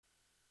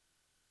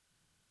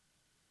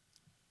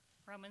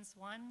Romans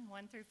 1,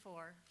 1 through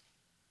 4.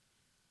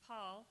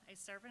 Paul, a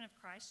servant of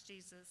Christ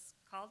Jesus,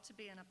 called to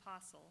be an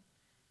apostle,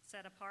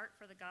 set apart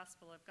for the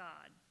gospel of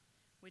God,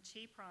 which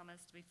he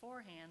promised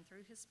beforehand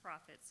through his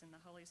prophets in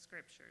the Holy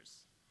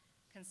Scriptures,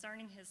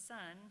 concerning his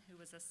Son, who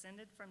was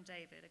ascended from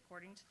David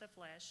according to the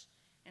flesh,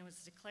 and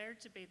was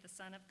declared to be the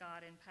Son of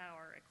God in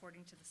power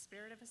according to the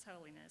Spirit of his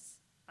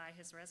holiness, by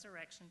his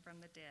resurrection from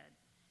the dead,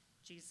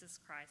 Jesus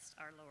Christ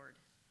our Lord.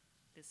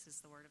 This is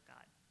the word of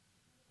God.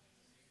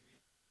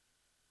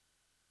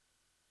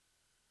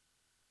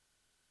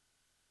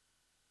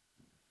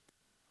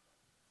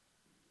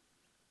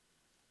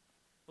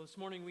 Well, this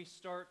morning we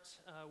start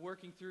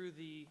working through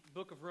the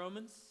book of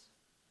Romans,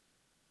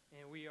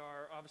 and we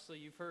are, obviously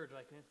you've heard,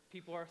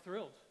 people are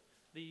thrilled.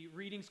 The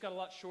readings got a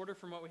lot shorter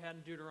from what we had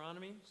in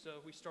Deuteronomy, so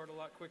we start a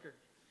lot quicker.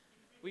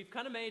 We've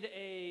kind of made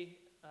I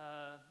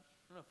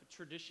don't know if a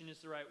tradition is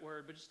the right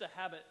word, but just a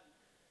habit.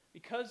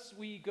 Because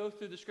we go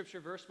through the scripture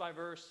verse by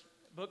verse,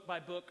 book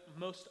by book,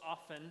 most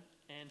often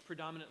and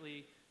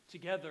predominantly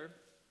together,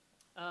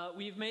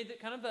 we've made it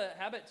kind of a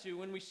habit to,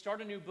 when we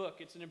start a new book,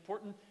 it's an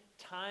important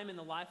time in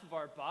the life of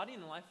our body,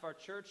 in the life of our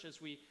church, as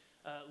we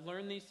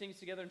learn these things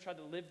together and try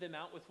to live them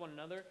out with one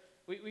another.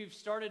 We've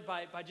started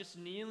by just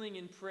kneeling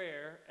in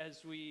prayer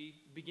as we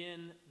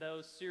begin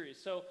those series.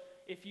 So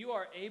if you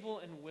are able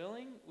and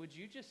willing, would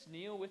you just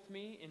kneel with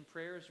me in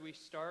prayer as we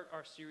start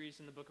our series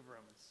in the book of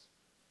Romans?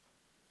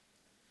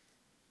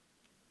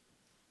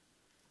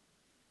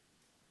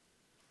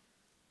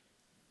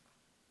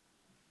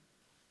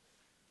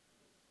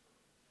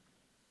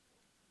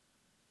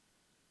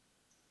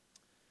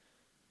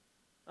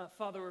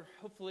 Father,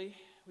 hopefully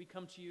we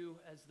come to you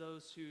as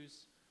those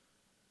whose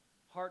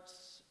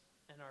hearts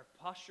and our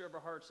posture of our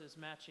hearts is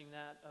matching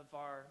that of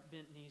our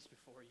bent knees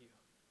before you.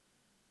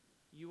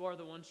 You are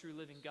the one true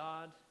living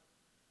God.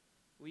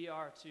 We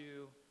are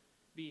to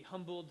be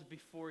humbled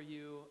before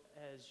you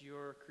as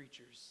your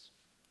creatures.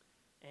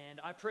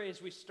 And I pray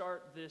as we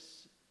start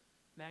this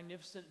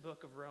magnificent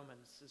book of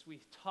Romans, as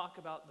we talk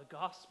about the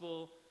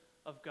gospel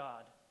of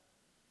God,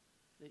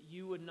 that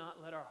you would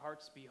not let our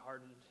hearts be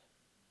hardened,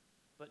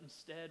 but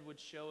instead would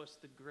show us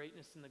the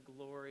greatness and the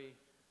glory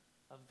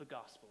of the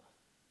gospel,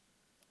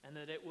 and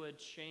that it would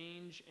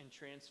change and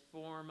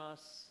transform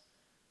us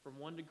from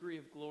one degree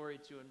of glory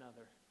to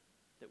another,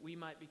 that we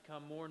might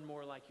become more and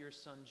more like your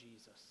Son,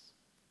 Jesus.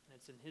 And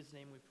it's in his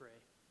name we pray.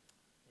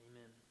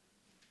 Amen.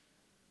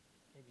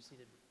 You may be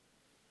seated.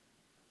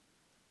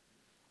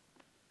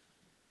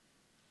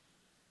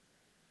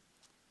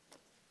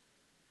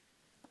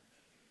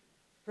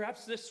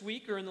 Perhaps this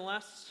week or in the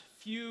last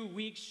few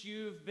weeks,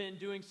 you've been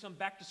doing some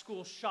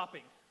back-to-school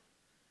shopping.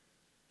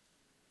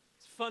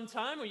 It's a fun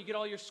time when you get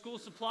all your school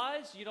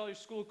supplies, you get all your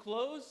school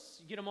clothes,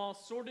 you get them all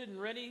sorted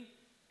and ready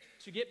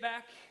to get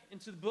back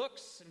into the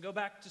books and go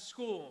back to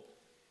school.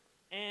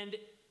 And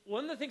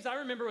one of the things I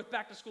remember with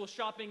back-to-school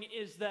shopping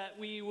is that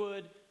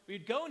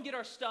we'd go and get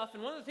our stuff,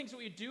 and one of the things that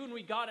we'd do when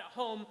we got at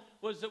home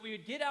was that we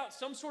would get out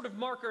some sort of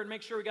marker and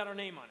make sure we got our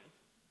name on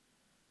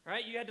it.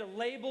 Right? You had to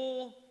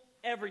label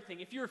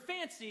everything. If you were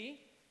fancy,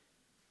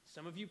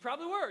 some of you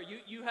probably were.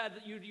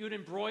 You'd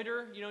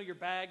embroider, your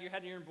bag, you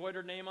had your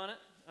embroidered name on it.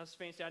 That's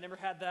fancy. I never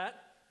had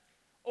that.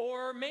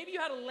 Or maybe you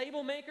had a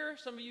label maker.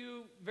 Some of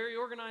you very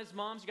organized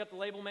moms, you got the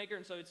label maker,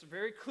 and so it's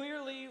very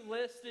clearly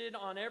listed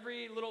on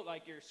every little,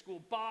 like your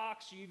school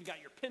box. You even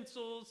got your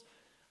pencils.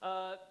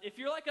 If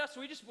you're like us,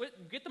 we just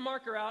get the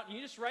marker out and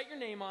you just write your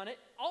name on it,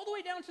 all the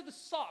way down to the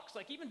socks.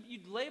 Like even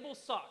you'd label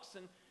socks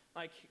and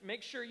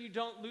make sure you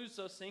don't lose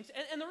those things.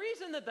 And the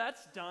reason that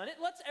that's done, it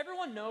lets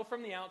everyone know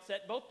from the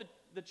outset, both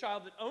the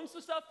child that owns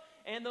the stuff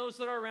and those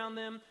that are around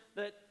them,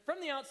 that from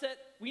the outset,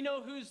 we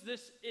know whose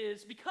this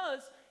is,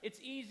 because it's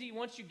easy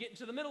once you get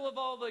into the middle of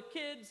all the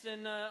kids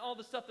and all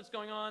the stuff that's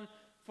going on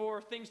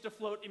for things to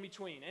float in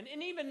between.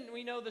 And even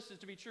we know this is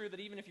to be true, that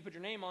even if you put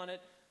your name on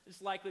it,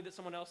 it's likely that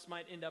someone else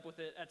might end up with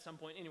it at some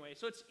point anyway.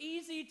 So it's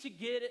easy to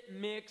get it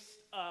mixed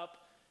up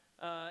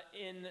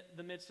in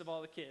the midst of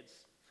all the kids.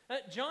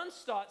 John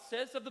Stott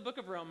says of the book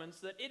of Romans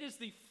that it is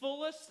the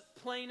fullest,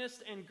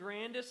 plainest, and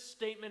grandest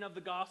statement of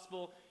the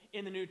gospel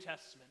in the New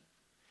Testament.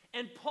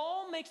 And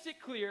Paul makes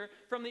it clear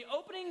from the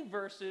opening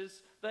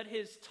verses that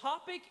his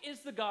topic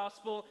is the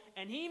gospel,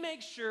 and he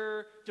makes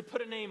sure to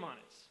put a name on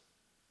it.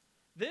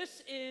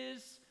 This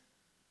is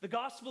the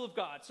gospel of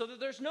God. So that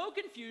there's no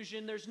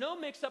confusion, there's no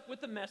mix-up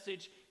with the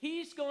message.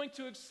 He's going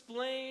to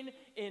explain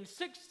in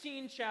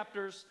 16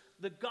 chapters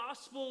the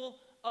gospel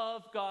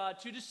of God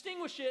to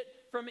distinguish it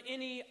from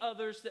any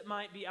others that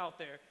might be out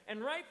there.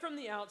 And right from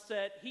the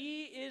outset,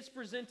 he is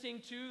presenting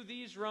to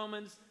these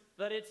Romans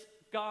that it's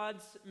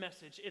God's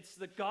message. It's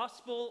the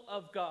gospel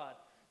of God.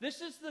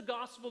 This is the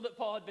gospel that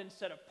Paul had been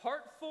set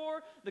apart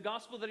for, the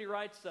gospel that he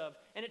writes of.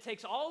 And it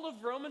takes all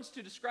of Romans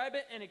to describe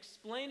it and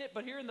explain it,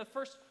 but here in the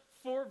first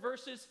 4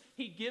 verses,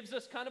 he gives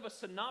us kind of a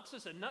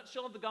synopsis, a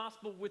nutshell of the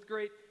gospel with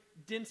great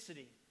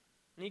density.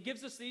 And he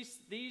gives us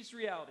these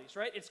realities,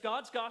 right? It's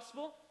God's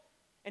gospel,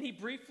 and he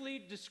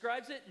briefly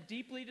describes it and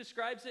deeply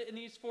describes it in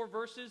these 4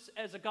 verses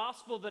as a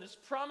gospel that is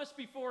promised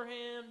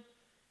beforehand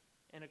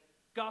and a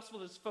gospel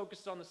that's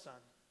focused on the Son.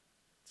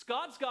 It's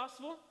God's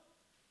gospel.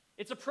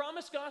 It's a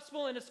promised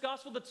gospel, and it's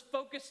gospel that's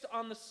focused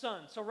on the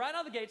Son. So right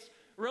out of the gates,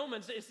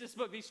 Romans is this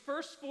book. These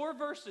first 4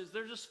 verses,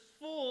 they're just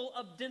full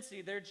of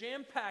density. They're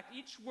jam-packed,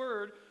 each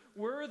word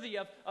worthy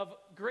of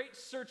great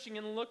searching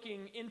and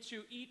looking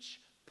into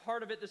each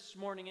part of it this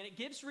morning. And it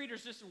gives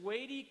readers this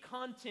weighty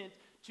content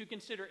to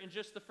consider in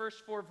just the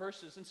first 4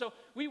 verses. And so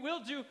we will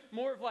do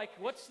more of like,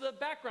 what's the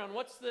background?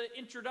 What's the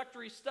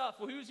introductory stuff?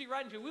 Well, who's he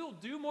writing to? We will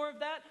do more of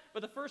that,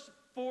 but the first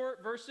 4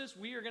 verses,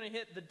 we are going to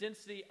hit the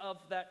density of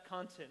that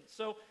content.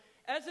 So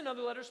as in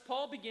other letters,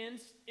 Paul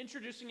begins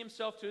introducing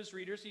himself to his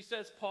readers. He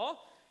says, Paul,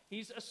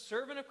 he's a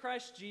servant of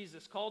Christ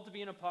Jesus, called to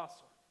be an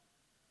apostle.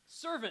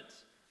 Servant.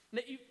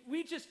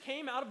 We just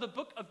came out of the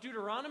book of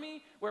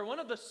Deuteronomy, where one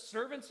of the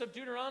servants of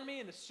Deuteronomy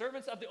and the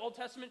servants of the Old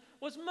Testament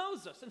was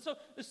Moses. And so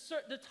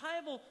the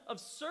title of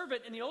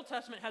servant in the Old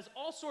Testament has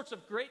all sorts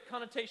of great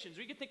connotations.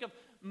 We can think of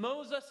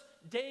Moses,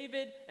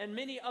 David, and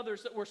many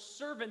others that were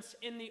servants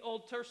in the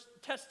Old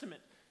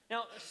Testament.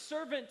 Now,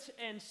 servant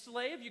and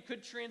slave, you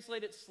could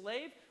translate it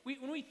slave.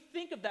 When we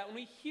think of that, when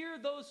we hear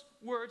those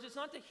words, it's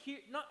not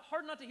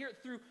hard not to hear it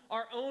through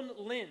our own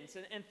lens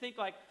and think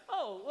like,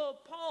 oh, well,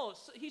 Paul,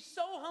 he's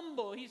so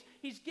humble.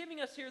 He's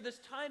giving us here this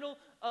title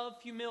of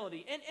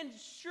humility. And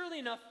surely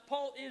enough,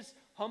 Paul is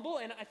humble,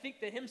 and I think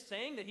that him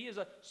saying that he is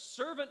a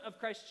servant of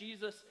Christ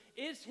Jesus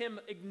is him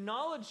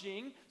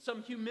acknowledging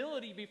some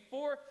humility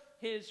before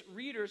his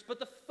readers. But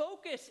the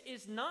focus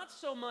is not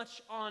so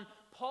much on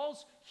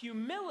Paul's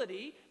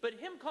humility, but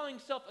him calling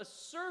himself a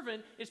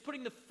servant is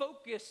putting the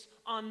focus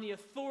on the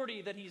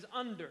authority that he's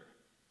under.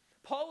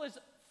 Paul is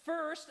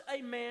first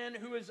a man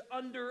who is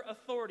under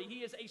authority. He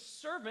is a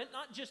servant,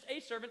 not just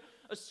a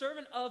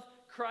servant of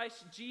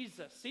Christ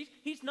Jesus.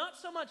 He's not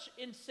so much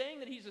in saying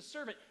that he's a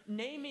servant,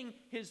 naming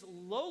his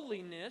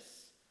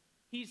lowliness,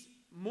 he's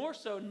more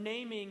so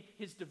naming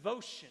his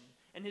devotion.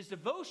 And his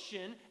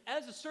devotion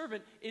as a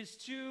servant is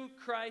to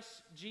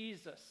Christ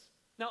Jesus.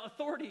 Now,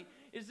 authority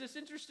is this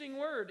interesting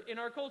word in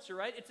our culture,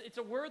 right? It's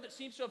a word that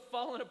seems to have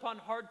fallen upon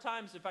hard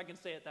times, if I can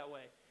say it that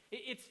way.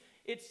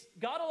 It's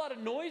got a lot of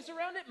noise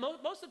around it.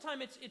 Most of the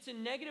time, it's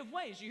in negative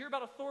ways. You hear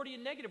about authority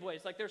in negative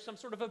ways, like there's some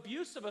sort of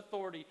abuse of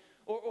authority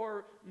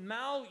or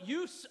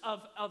maluse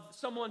of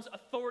someone's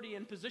authority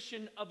and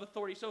position of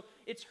authority. So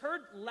it's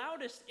heard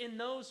loudest in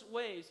those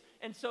ways.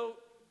 And so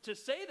to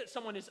say that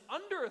someone is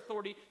under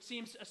authority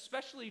seems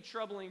especially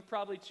troubling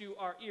probably to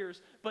our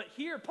ears. But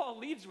here, Paul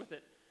leads with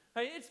it.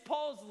 It's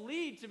Paul's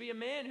lead to be a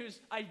man who's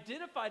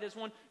identified as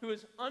one who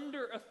is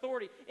under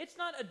authority. It's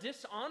not a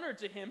dishonor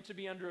to him to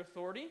be under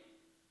authority.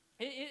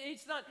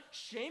 It's not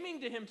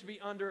shaming to him to be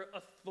under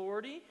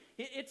authority.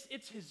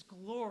 It's his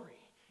glory.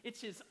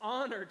 It's his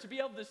honor to be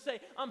able to say,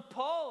 I'm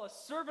Paul, a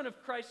servant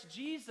of Christ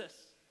Jesus.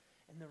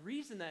 And the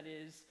reason that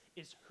is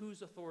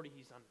whose authority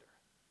he's under.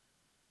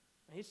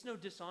 It's no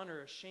dishonor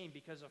or shame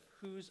because of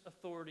whose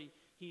authority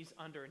he's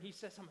under. And he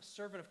says, I'm a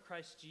servant of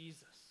Christ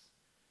Jesus.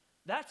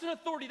 That's an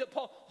authority that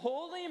Paul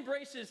wholly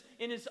embraces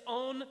in his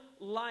own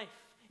life.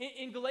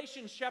 In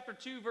Galatians chapter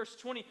 2, verse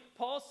 20,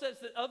 Paul says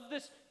that of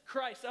this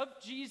Christ, of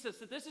Jesus,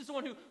 that this is the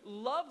one who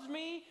loved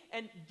me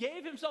and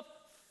gave himself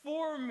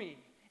for me.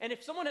 And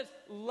if someone has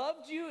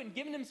loved you and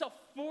given himself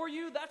for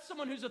you, that's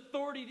someone whose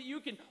authority that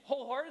you can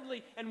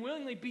wholeheartedly and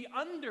willingly be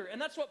under.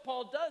 And that's what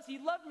Paul does. He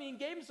loved me and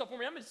gave himself for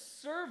me. I'm his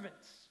servant.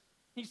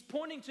 He's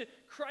pointing to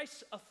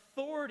Christ's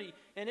authority,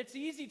 and it's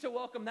easy to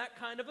welcome that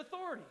kind of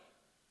authority.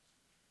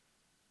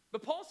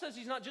 But Paul says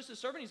he's not just a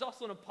servant, he's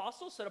also an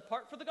apostle set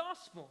apart for the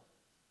gospel.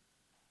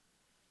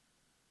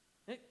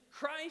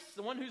 Christ,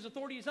 the one whose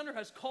authority he's under,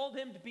 has called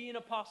him to be an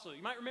apostle.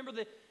 You might remember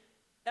the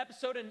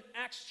episode in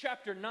Acts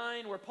chapter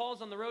 9 where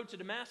Paul's on the road to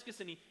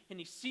Damascus and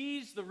he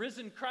sees the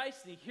risen Christ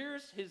and he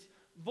hears his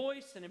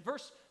voice. And in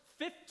verse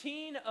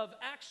 15 of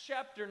Acts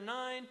chapter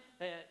 9,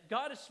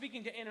 God is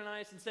speaking to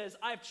Ananias and says,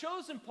 I've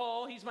chosen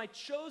Paul, he's my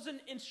chosen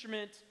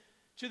instrument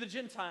to the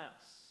Gentiles.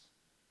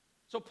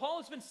 So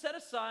Paul has been set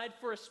aside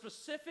for a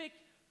specific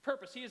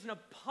purpose. He is an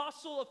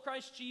apostle of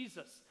Christ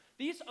Jesus.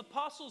 These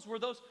apostles were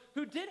those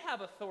who did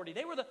have authority.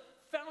 They were the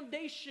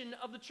foundation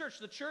of the church.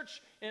 The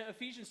church, in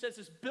Ephesians says,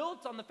 is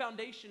built on the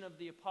foundation of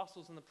the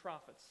apostles and the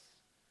prophets.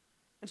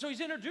 And so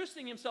he's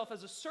introducing himself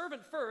as a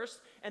servant first,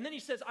 and then he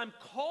says, I'm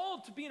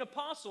called to be an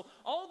apostle.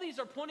 All these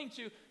are pointing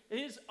to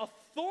his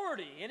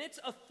authority. And it's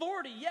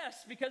authority,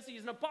 yes, because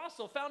he's an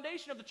apostle,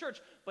 foundation of the church,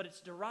 but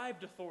it's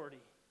derived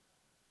authority.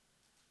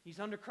 He's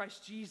under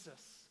Christ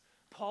Jesus.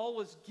 Paul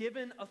was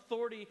given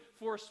authority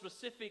for a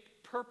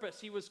specific purpose.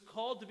 He was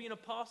called to be an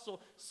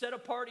apostle, set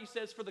apart, he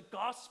says, for the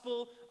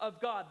gospel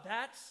of God.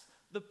 That's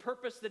the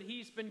purpose that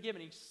he's been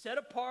given. He's set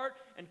apart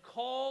and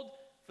called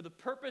for the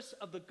purpose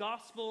of the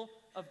gospel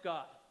of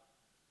God.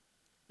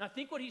 Now, I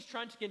think what he's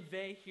trying to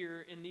convey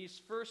here in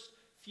these first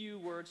few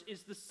words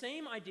is the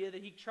same idea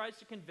that he tries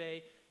to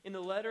convey in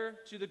the letter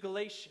to the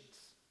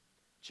Galatians.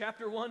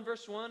 Chapter 1,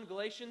 verse 1,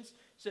 Galatians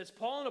says,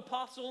 Paul, an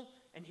apostle,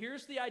 and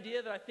here's the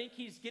idea that I think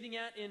he's getting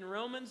at in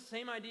Romans,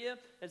 same idea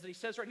as that he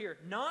says right here,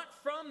 not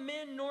from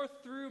men nor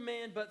through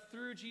man, but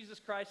through Jesus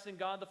Christ and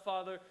God the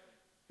Father,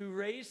 who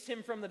raised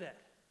him from the dead.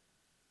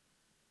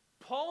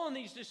 Paul, in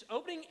these just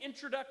opening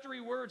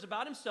introductory words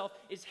about himself,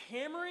 is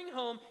hammering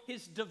home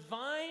his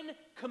divine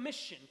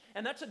commission.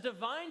 And that's a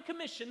divine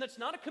commission. That's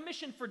not a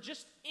commission for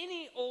just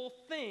any old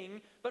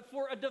thing, but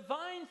for a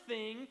divine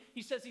thing.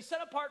 He says he's set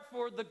apart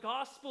for the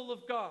gospel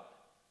of God.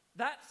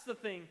 That's the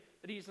thing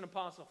that he's an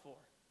apostle for.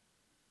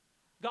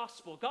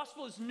 Gospel.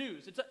 Gospel is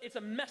news. It's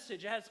a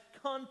message. It has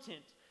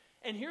content.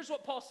 And here's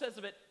what Paul says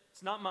of it.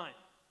 It's not mine.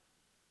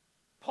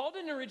 Paul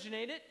didn't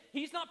originate it.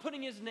 He's not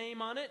putting his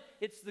name on it.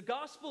 It's the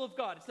gospel of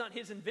God. It's not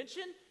his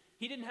invention.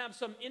 He didn't have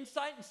some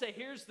insight and say,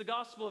 here's the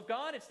gospel of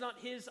God. It's not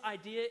his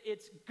idea.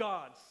 It's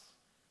God's.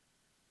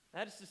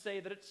 That is to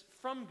say that it's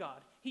from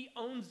God. He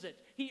owns it.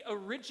 He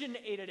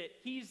originated it.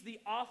 He's the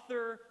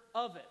author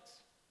of it.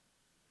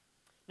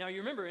 Now, you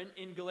remember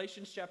in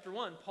Galatians chapter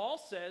 1, Paul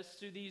says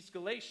to these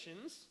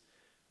Galatians,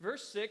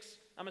 verse 6,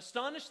 I'm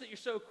astonished that you're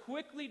so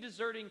quickly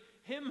deserting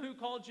him who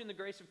called you in the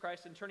grace of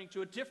Christ and turning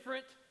to a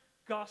different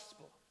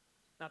gospel.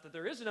 Not that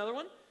there is another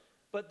one,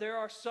 but there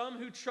are some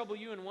who trouble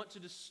you and want to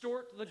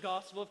distort the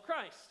gospel of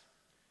Christ.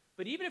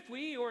 But even if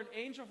we or an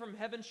angel from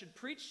heaven should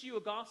preach to you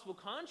a gospel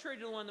contrary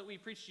to the one that we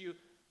preach to you,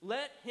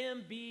 let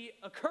him be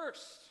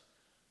accursed.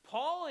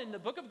 Paul in the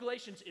book of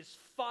Galatians is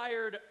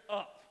fired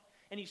up.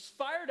 And he's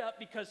fired up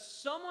because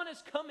someone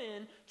has come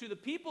in to the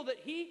people that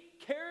he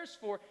cares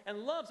for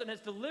and loves and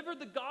has delivered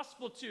the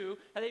gospel to,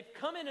 and they've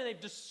come in and they've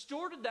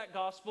distorted that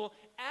gospel,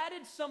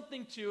 added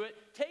something to it,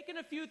 taken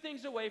a few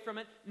things away from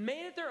it,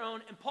 made it their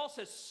own, and Paul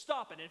says,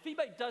 stop it. And if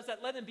anybody does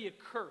that, let them be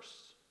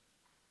accursed.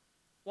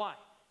 Why?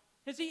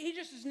 Because he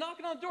just is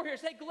knocking on the door here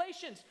and saying, hey,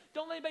 Galatians,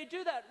 don't let anybody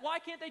do that. Why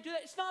can't they do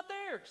that? It's not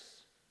theirs.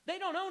 They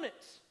don't own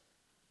it.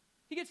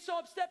 He gets so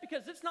upset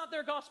because it's not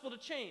their gospel to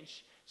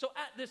change. So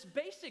at this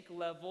basic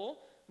level,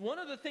 one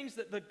of the things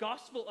that the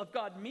gospel of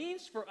God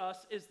means for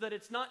us is that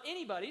it's not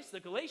anybody's, the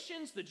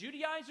Galatians, the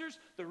Judaizers,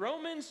 the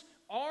Romans,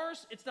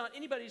 ours, it's not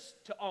anybody's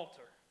to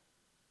alter.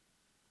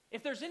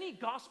 If there's any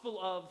gospel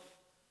of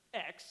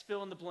X,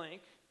 fill in the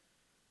blank,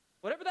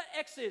 whatever that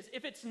X is,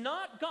 if it's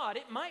not God,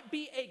 it might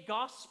be a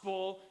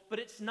gospel, but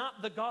it's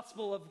not the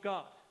gospel of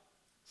God.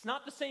 It's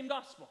not the same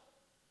gospel.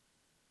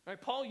 Right?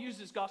 Paul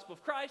uses gospel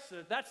of Christ,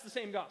 so that's the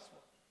same gospel.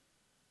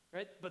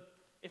 Right? But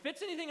if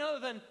it's anything other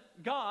than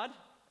God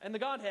and the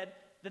Godhead,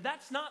 then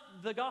that's not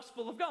the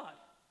gospel of God.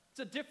 It's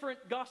a different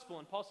gospel.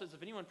 And Paul says,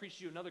 if anyone preaches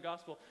you another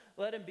gospel,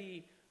 let him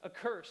be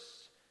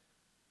accursed.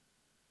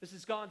 This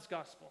is God's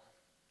gospel.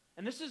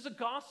 And this is a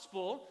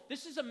gospel,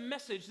 this is a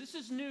message, this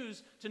is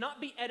news to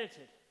not be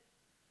edited.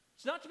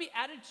 It's not to be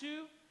added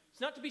to, it's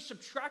not to be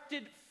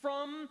subtracted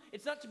from,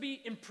 it's not to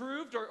be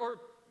improved or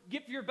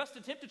give your best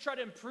attempt to try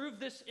to improve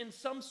this in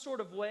some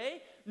sort of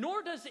way,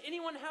 nor does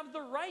anyone have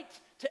the right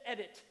to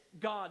edit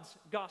God's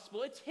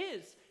gospel. It's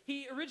his.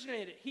 He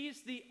originated it.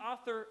 He's the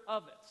author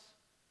of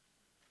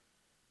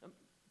it.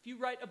 If you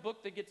write a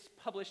book that gets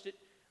published, it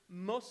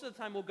most of the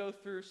time will go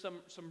through some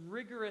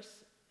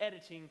rigorous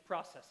editing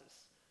processes.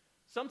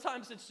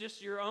 Sometimes it's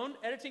just your own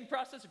editing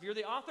process if you're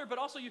the author, but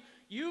also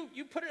you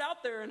put it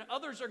out there and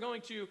others are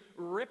going to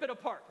rip it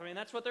apart. I mean,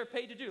 that's what they're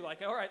paid to do. Like,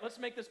 all right, let's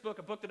make this book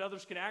a book that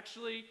others can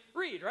actually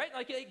read, right?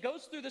 Like it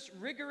goes through this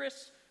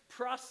rigorous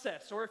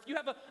process. Or if you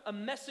have a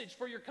message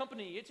for your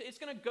company, it's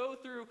going to go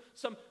through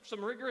some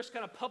rigorous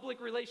kind of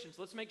public relations.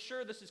 Let's make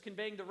sure this is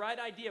conveying the right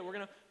idea. We're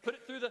going to put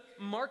it through the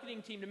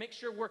marketing team to make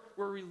sure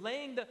we're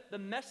relaying the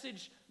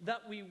message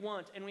that we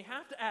want. And we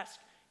have to ask,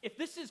 if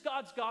this is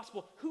God's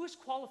gospel, who is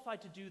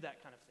qualified to do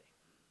that kind of thing?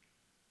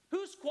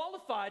 Who's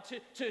qualified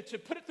to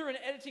put it through an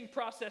editing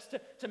process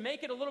to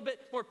make it a little bit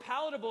more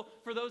palatable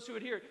for those who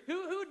would hear it?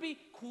 Who would be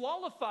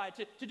qualified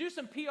to do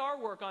some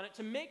PR work on it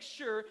to make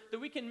sure that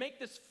we can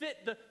make this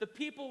fit the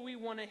people we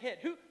want to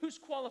hit? Who's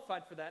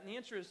qualified for that? And the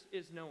answer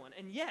is no one.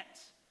 And yet,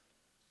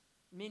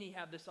 many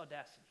have this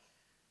audacity.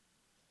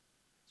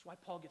 That's why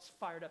Paul gets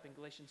fired up in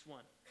Galatians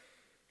 1.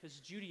 Because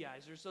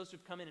Judaizers, those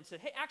who've come in and said,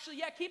 hey, actually,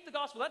 yeah, keep the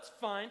gospel, that's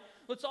fine.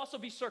 Let's also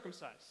be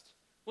circumcised.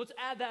 Let's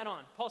add that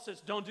on. Paul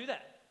says, don't do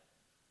that.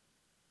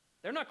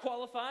 They're not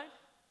qualified.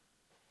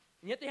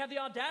 And yet they have the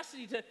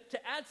audacity to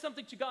add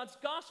something to God's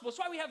gospel. That's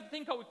why we have a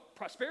thing called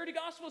prosperity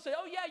gospel. Say,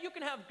 oh, yeah, you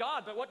can have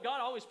God, but what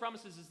God always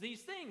promises is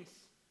these things.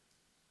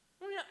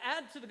 We don't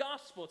add to the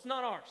gospel. It's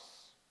not ours.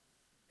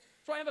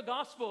 That's why I have a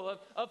gospel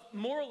of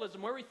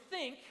moralism where we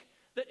think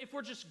that if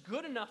we're just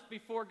good enough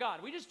before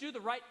God, we just do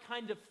the right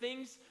kind of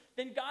things,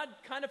 then God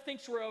kind of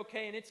thinks we're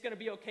okay and it's going to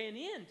be okay in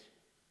the end.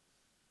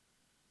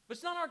 But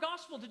it's not our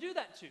gospel to do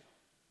that to.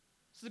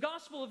 It's the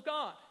gospel of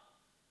God.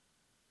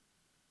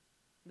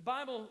 The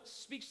Bible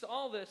speaks to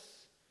all this,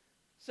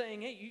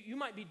 saying, hey, you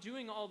might be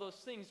doing all those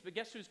things, but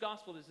guess whose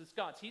gospel it is? It's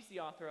God's. He's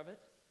the author of it.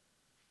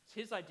 It's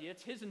his idea.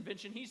 It's his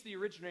invention. He's the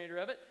originator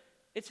of it.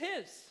 It's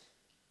his.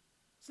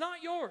 It's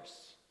not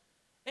yours.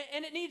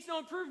 And it needs no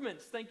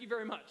improvements. Thank you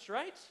very much,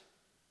 right?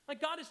 Like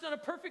God has done a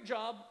perfect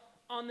job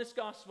on this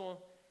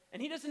gospel,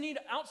 and he doesn't need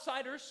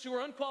outsiders who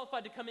are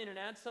unqualified to come in and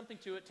add something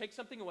to it, take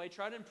something away,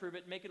 try to improve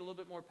it, make it a little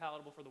bit more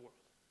palatable for the world.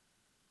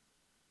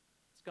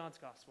 It's God's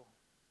gospel.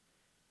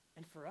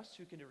 And for us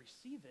who can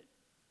receive it,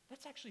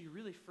 that's actually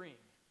really freeing.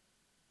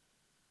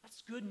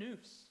 That's good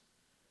news.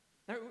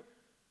 Now,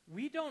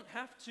 we don't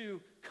have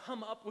to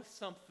come up with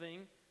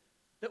something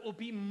that will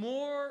be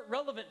more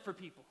relevant for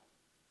people.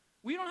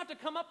 We don't have to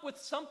come up with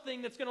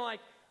something that's going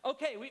to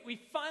okay,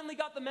 we finally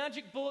got the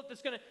magic bullet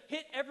that's going to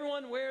hit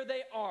everyone where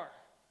they are.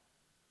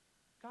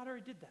 God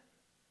already did that.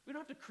 We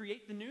don't have to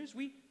create the news.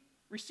 We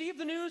receive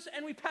the news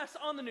and we pass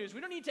on the news.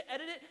 We don't need to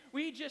edit it.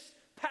 We just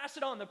pass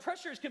it on. The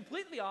pressure is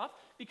completely off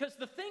because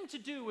the thing to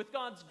do with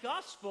God's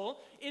gospel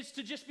is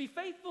to just be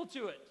faithful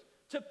to it,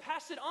 to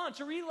pass it on,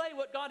 to relay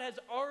what God has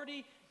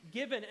already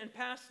given and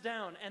passed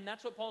down. And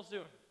that's what Paul's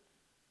doing.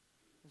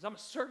 Because I'm a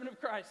servant of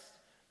Christ,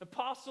 an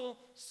apostle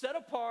set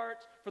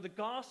apart for the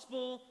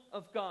gospel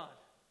of God.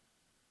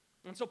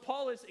 And so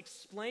Paul is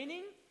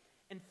explaining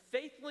and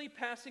faithfully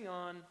passing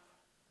on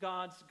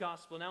God's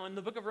gospel. Now, in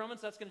the book of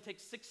Romans, that's going to take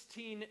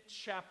 16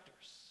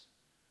 chapters.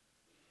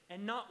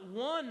 And not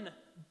one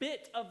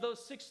bit of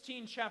those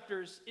 16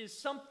 chapters is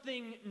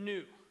something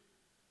new.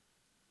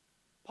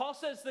 Paul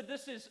says that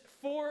this is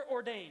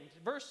foreordained.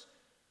 Verse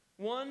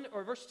 1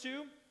 or verse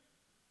 2,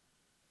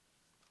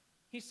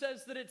 he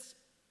says that it's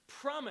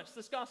promised.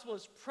 This gospel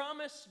is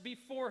promised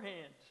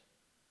beforehand.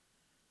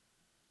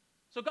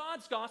 So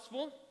God's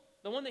gospel,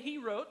 the one that he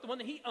wrote, the one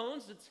that he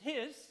owns, it's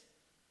his,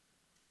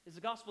 is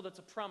a gospel that's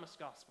a promised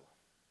gospel.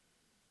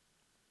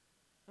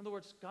 In other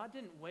words, God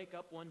didn't wake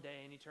up one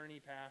day in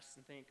eternity past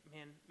and think,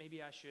 man,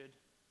 maybe I should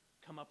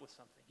come up with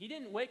something. He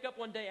didn't wake up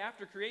one day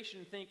after creation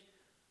and think,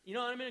 you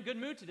know, I'm in a good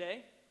mood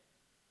today.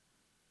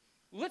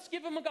 Let's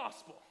give him a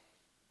gospel.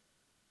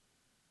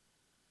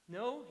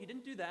 No, he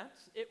didn't do that.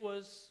 It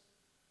was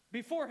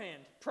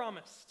beforehand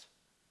promised.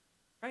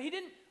 Right? He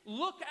didn't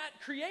look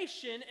at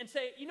creation and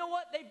say, you know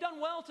what, they've done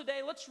well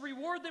today, let's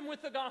reward them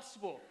with the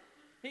gospel.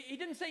 He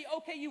didn't say,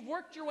 okay, you've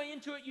worked your way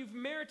into it, you've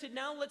merited,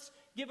 now let's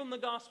give them the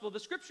gospel.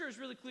 The scripture is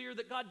really clear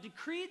that God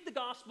decreed the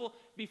gospel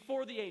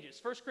before the ages.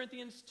 1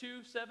 Corinthians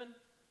 2:7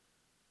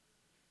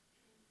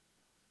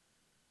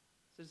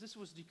 says this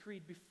was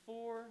decreed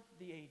before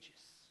the ages.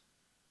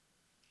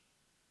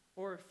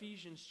 Or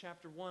Ephesians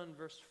chapter 1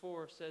 verse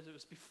 4 says it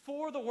was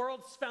before the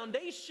world's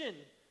foundation.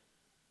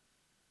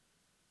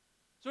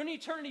 So in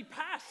eternity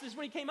past is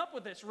when he came up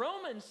with this.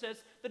 Romans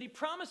says that he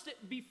promised it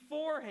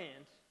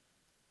beforehand.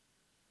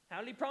 How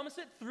did he promise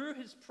it? Through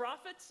his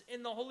prophets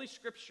in the Holy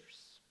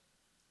Scriptures.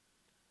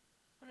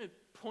 I want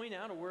to point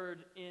out a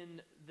word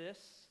in this,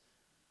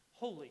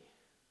 holy.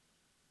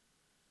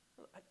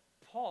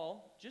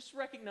 Paul, just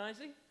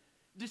recognizing,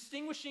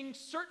 distinguishing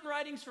certain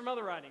writings from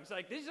other writings.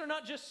 Like these are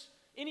not just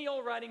any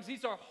old writings,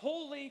 these are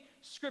holy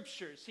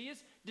scriptures. He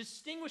is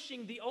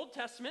distinguishing the Old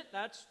Testament,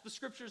 that's the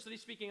scriptures that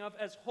he's speaking of,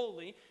 as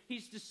holy.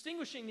 He's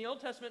distinguishing the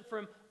Old Testament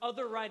from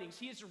other writings.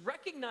 He is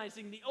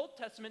recognizing the Old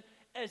Testament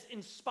as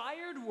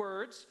inspired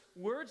words,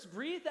 words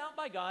breathed out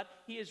by God.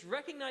 He is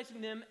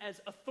recognizing them as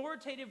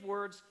authoritative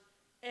words.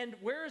 And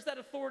where is that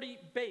authority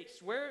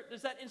based? Where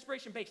is that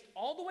inspiration based?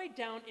 All the way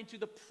down into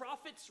the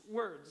prophet's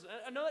words.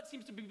 I know that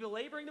seems to be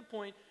belaboring the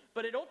point,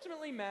 but it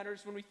ultimately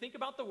matters when we think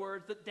about the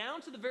words, that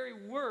down to the very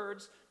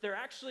words, they're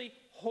actually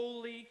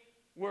holy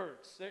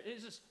words. There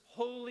is this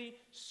holy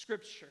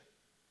scripture.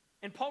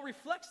 And Paul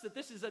reflects that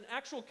this is an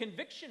actual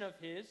conviction of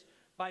his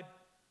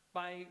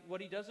by what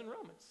he does in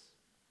Romans.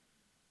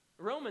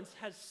 Romans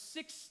has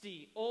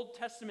 60 Old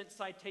Testament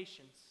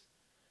citations.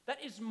 That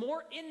is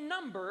more in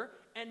number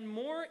and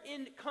more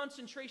in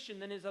concentration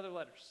than his other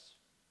letters.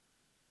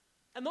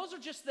 And those are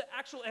just the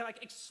actual,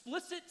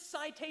 explicit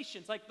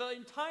citations. Like the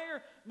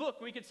entire book,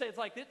 we could say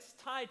it's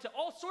tied to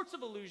all sorts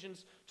of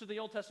allusions to the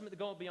Old Testament that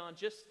go beyond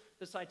just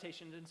the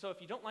citations. And so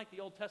if you don't like the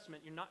Old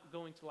Testament, you're not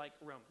going to like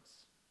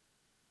Romans.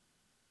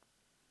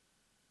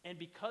 And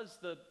because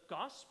the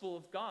gospel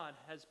of God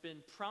has been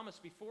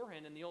promised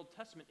beforehand in the Old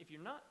Testament, if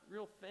you're not a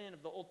real fan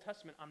of the Old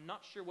Testament, I'm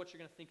not sure what you're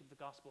going to think of the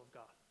gospel of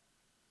God.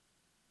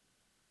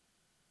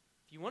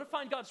 If you want to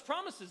find God's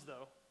promises,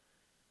 though,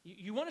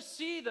 you want to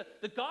see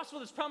the gospel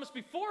that's promised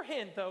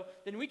beforehand, though,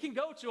 then we can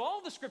go to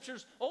all the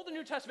scriptures, Old and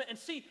New Testament, and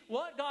see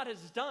what God has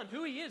done,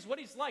 who he is, what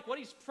he's like, what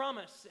he's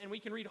promised, and we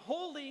can read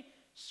holy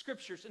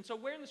scriptures. And so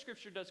where in the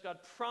scripture does God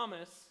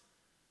promise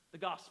the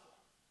gospel?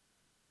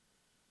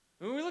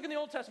 When we look in the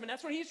Old Testament,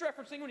 that's what he's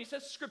referencing when he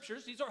says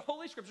scriptures. These are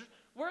holy scriptures.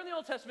 Where in the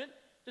Old Testament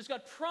does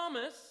God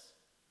promise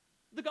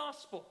the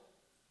gospel?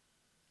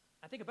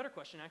 I think a better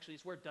question actually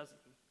is, where doesn't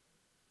he?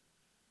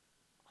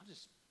 I'll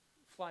just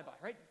fly by,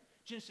 right?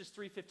 Genesis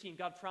 3:15,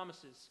 God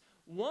promises,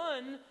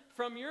 one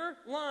from your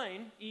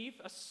line, Eve,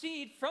 a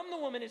seed from the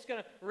woman is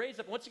going to raise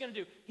up. What's he going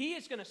to do? He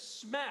is going to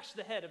smash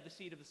the head of the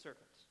seed of the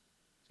serpent.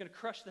 He's going to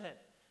crush the head.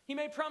 He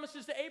made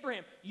promises to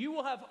Abraham. You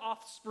will have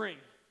offspring.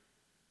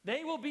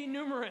 They will be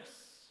numerous.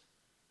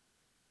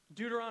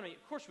 Deuteronomy.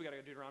 Of course we got to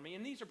go to Deuteronomy.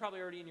 And these are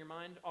probably already in your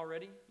mind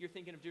already. You're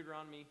thinking of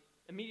Deuteronomy.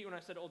 Immediately when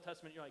I said Old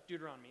Testament, you're like,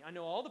 Deuteronomy. I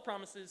know all the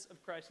promises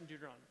of Christ in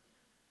Deuteronomy.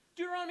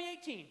 Deuteronomy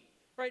 18,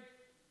 right?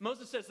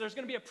 Moses says, there's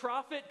going to be a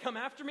prophet come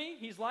after me.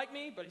 He's like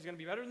me, but he's going to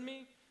be better than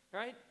me,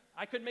 right?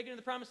 I couldn't make it into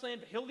the promised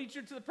land, but he'll lead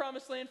you to the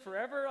promised land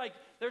forever. Like,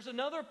 there's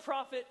another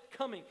prophet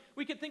coming.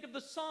 We could think of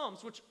the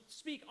Psalms, which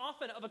speak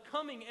often of a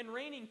coming and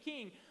reigning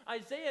king.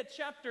 Isaiah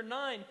chapter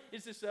 9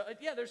 is this,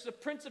 there's the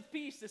Prince of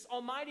Peace, this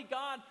almighty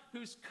God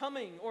who's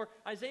coming. Or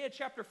Isaiah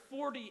chapter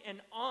 40 and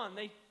on.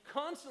 They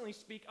constantly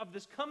speak of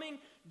this coming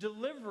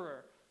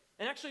deliverer.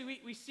 And actually,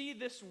 we see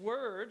this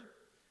word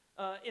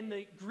in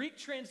the Greek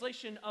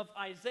translation of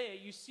Isaiah.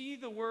 You see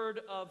the word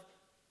of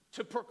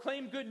to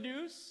proclaim good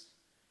news.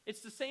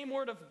 It's the same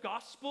word of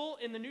gospel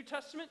in the New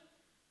Testament.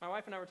 My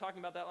wife and I were talking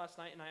about that last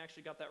night, and I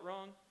actually got that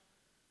wrong.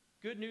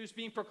 Good news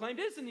being proclaimed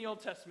is in the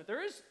Old Testament.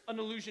 There is an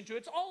allusion to it.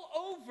 It's all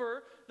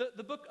over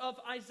the book of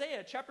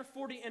Isaiah, chapter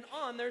 40 and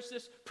on. There's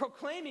this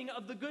proclaiming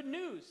of the good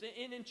news.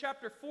 In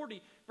chapter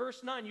 40,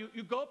 verse 9,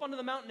 you go up onto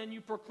the mountain and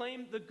you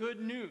proclaim the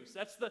good news.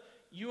 That's the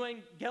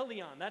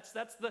euangelion. That's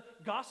the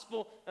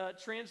gospel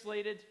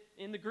translated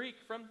in the Greek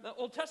from the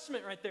Old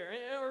Testament right there.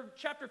 Or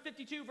chapter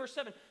 52, verse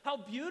 7. How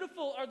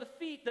beautiful are the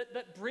feet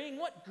that bring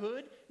what?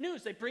 Good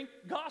news. They bring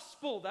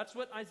gospel. That's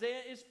what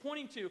Isaiah is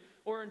pointing to.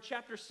 Or in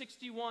chapter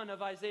 61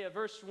 of Isaiah,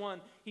 verse 1,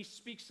 he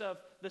speaks of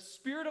the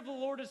Spirit of the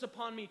Lord is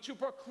upon me to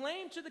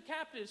proclaim to the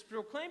captives,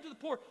 proclaim to the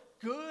poor,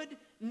 good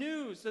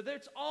news. So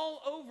it's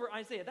all over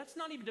Isaiah. That's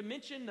not even to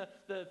mention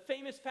the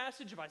famous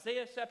passage of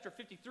Isaiah chapter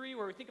 53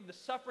 where we think of the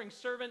suffering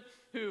servant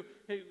who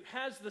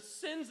has the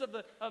sins of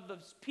the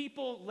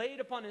people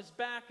laid upon his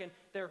back and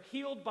they're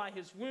healed by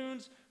his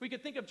wounds. We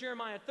could think of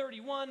Jeremiah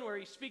 31 where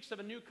he speaks of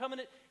a new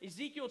covenant.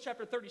 Ezekiel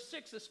chapter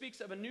 36 that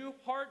speaks of a new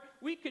heart.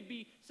 We could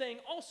be saying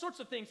all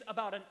sorts of things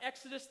about an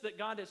exodus that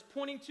God is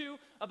pointing to,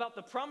 about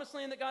the promised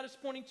land that God is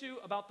pointing to,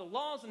 about the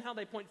laws and how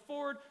they point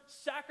forward,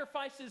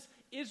 sacrifices,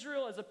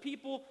 Israel as a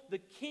people, the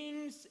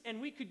kings,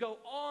 and we could go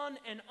on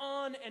and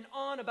on and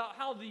on about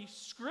how the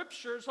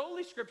scriptures,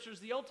 holy scriptures,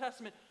 the Old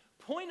Testament,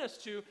 point us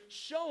to,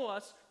 show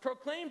us,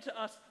 proclaim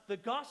to us the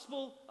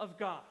gospel of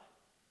God.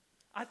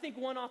 I think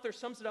one author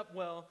sums it up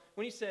well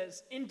when he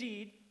says,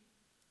 indeed,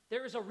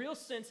 there is a real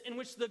sense in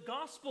which the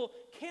gospel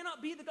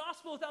cannot be the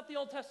gospel without the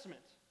Old Testament.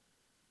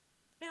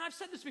 Man, I've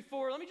said this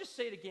before. Let me just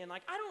say it again.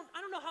 Like, I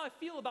don't know how I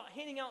feel about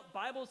handing out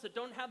Bibles that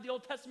don't have the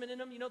Old Testament in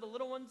them, you know, the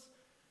little ones.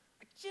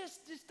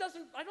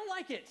 I don't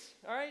like it,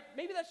 all right?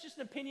 Maybe that's just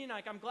an opinion.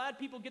 Like, I'm glad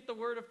people get the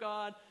Word of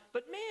God.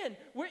 But man,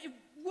 what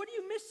are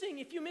you missing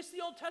if you miss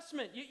the Old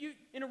Testament? You,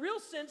 in a real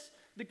sense,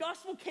 the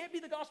gospel can't be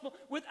the gospel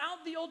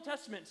without the Old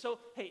Testament. So,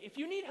 hey, if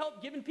you need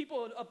help giving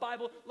people a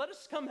Bible, let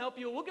us come help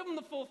you. We'll give them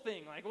the full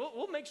thing. Like,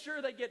 we'll make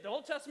sure they get the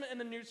Old Testament and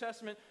the New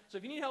Testament. So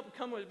if you need help,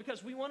 come with it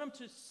because we want them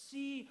to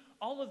see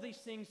all of these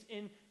things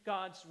in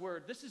God's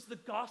Word. This is the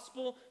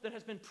gospel that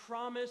has been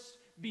promised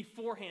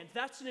beforehand.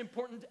 That's an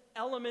important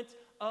element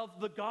of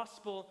the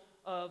gospel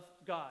of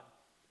God.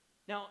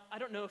 Now, I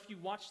don't know if you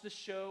watched this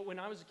show. When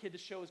I was a kid, the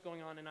show was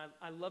going on, and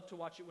I loved to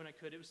watch it when I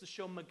could. It was the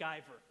show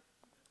MacGyver.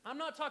 I'm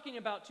not talking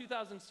about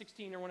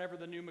 2016 or whenever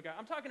the new MacGyver.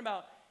 I'm talking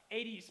about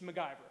 80s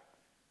MacGyver,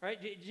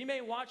 right? Did you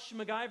may watch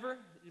MacGyver?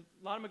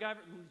 A lot of MacGyver,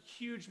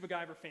 huge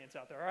MacGyver fans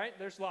out there, all right?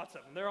 There's lots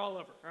of them. They're all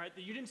over, all right?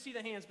 You didn't see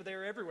the hands, but they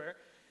were everywhere.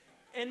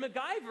 And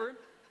MacGyver,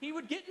 he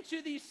would get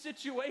into these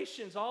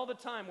situations all the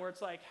time where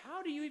it's like,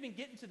 how do you even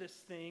get into this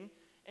thing?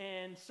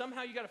 And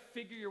somehow you got to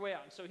figure your way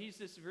out. And so he's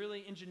this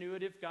really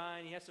ingenuitive guy,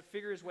 and he has to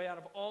figure his way out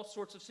of all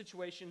sorts of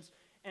situations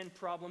and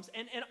problems.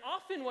 And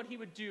often what he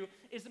would do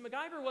is that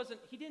MacGyver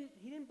he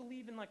didn't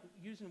believe in like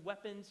using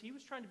weapons. He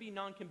was trying to be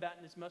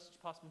non-combatant as much as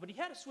possible. But he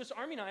had a Swiss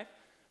Army knife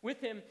with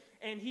him,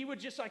 and he would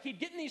just he'd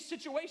get in these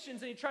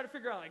situations and he'd try to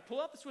figure out, pull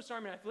out the Swiss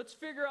Army knife. Let's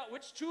figure out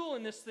which tool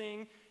in this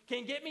thing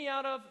can get me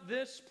out of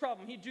this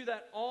problem. He'd do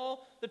that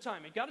all the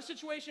time. He got a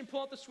situation,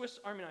 pull out the Swiss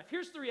Army knife.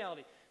 Here's the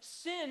reality.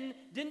 Sin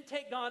didn't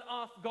take God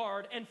off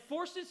guard and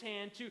force his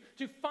hand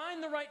to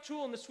find the right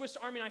tool in the Swiss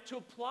Army knife to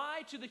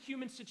apply to the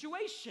human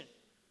situation.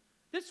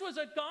 This was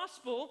a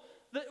gospel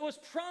that was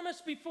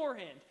promised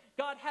beforehand.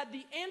 God had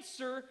the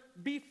answer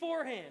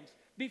beforehand.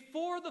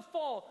 Before the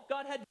fall,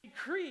 God had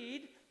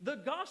decreed the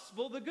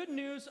gospel, the good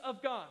news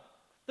of God.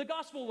 The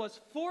gospel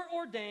was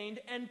foreordained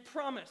and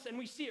promised, and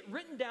we see it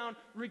written down,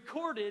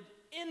 recorded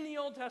in the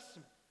Old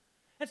Testament.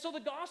 And so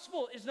the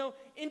gospel is no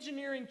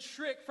engineering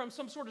trick from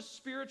some sort of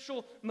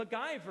spiritual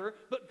MacGyver,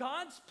 but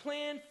God's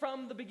plan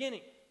from the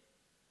beginning.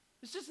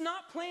 This is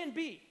not plan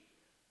B.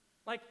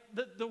 Like,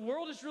 the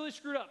world is really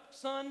screwed up.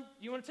 Son,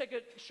 you want to take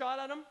a shot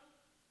at them?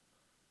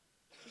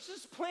 This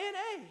is plan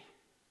A.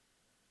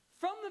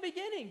 From the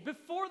beginning,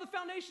 before the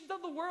foundations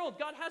of the world,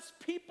 God has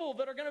people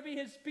that are going to be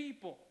his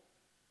people.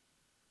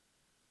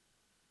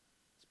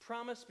 It's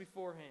promised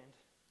beforehand.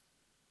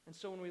 And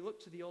so when we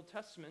look to the Old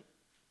Testament,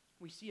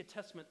 we see a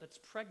testament that's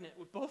pregnant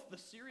with both the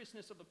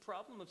seriousness of the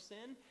problem of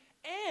sin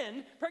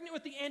and pregnant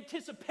with the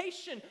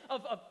anticipation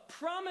of a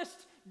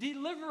promised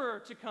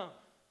deliverer to come.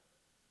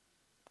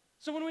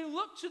 So when we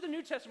look to the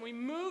New Testament, we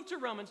move to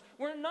Romans,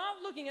 we're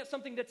not looking at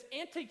something that's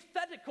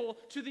antithetical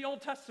to the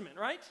Old Testament,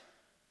 right?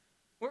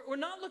 We're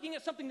not looking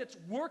at something that's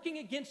working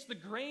against the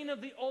grain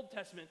of the Old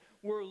Testament.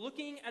 We're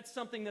looking at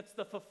something that's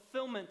the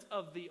fulfillment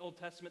of the Old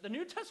Testament. The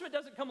New Testament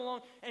doesn't come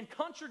along and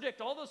contradict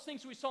all those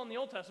things we saw in the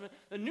Old Testament.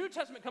 The New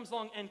Testament comes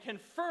along and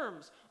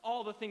confirms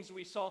all the things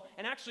we saw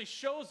and actually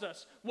shows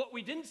us what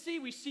we didn't see.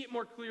 We see it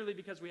more clearly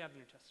because we have the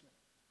New Testament.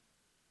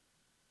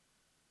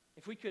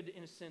 If we could,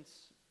 in a sense,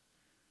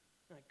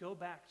 go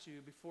back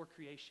to before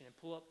creation and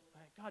pull up,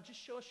 God, just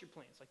show us your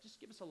plans. Just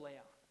give us a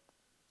layout.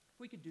 If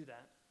we could do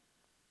that,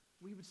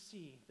 we would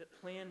see that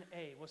plan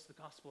A was the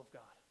gospel of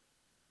God.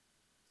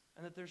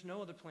 And that there's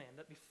no other plan,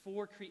 that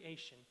before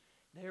creation,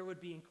 there would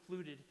be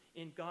included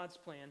in God's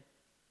plan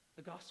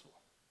the gospel.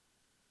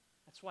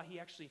 That's why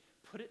he actually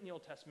put it in the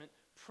Old Testament,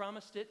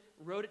 promised it,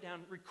 wrote it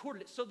down,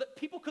 recorded it, so that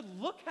people could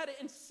look at it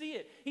and see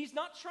it. He's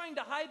not trying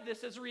to hide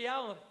this as a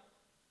reality.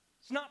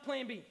 It's not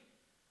plan B.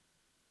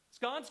 It's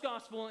God's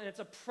gospel, and it's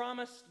a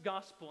promised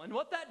gospel. And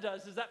what that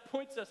does is that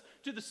points us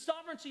to the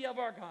sovereignty of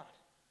our God,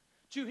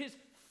 to his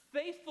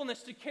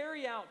faithfulness to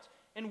carry out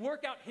and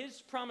work out his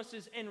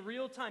promises in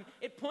real time.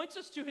 It points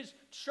us to his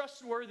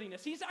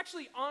trustworthiness. He's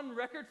actually on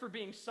record for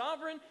being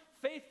sovereign,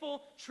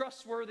 faithful,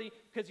 trustworthy,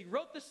 because he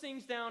wrote these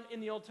things down in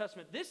the Old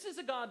Testament. This is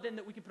a God then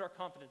that we can put our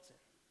confidence in.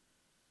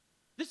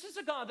 This is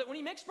a God that when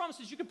he makes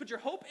promises, you can put your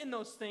hope in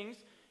those things,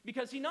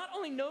 because he not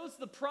only knows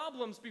the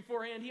problems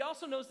beforehand, he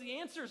also knows the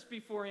answers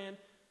beforehand,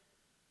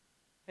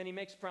 and he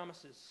makes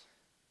promises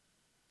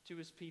to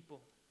his people.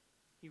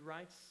 He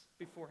writes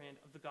beforehand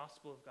of the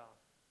gospel of God.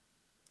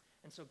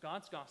 And so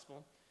God's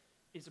gospel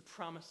is a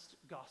promised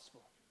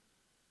gospel.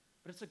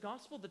 But it's a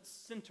gospel that's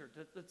centered,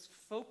 that's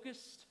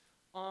focused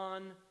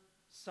on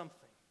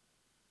something.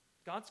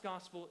 God's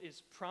gospel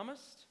is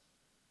promised,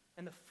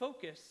 and the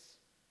focus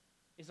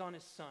is on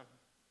his Son.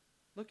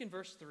 Look in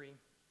verse 3.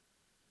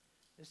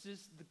 This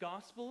is the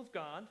gospel of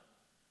God,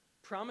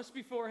 promised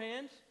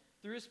beforehand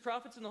through his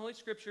prophets in the Holy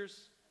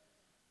Scriptures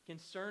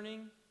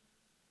concerning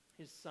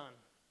his Son.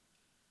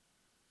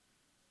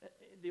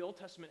 The Old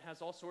Testament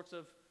has all sorts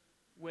of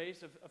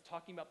ways of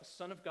talking about the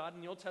Son of God.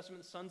 In the Old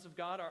Testament, the sons of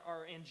God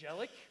are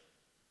angelic.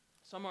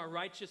 Some are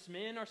righteous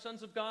men, are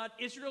sons of God.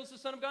 Israel's the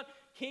son of God.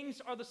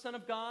 Kings are the son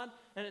of God.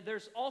 And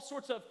there's all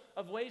sorts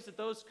of ways that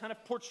those kind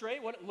of portray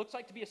what it looks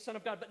like to be a son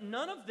of God. But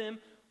none of them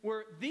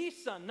were the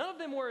Son. None of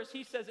them were, as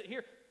he says it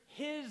here,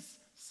 his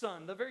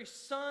Son, the very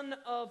Son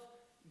of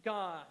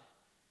God.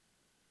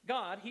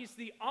 God, he's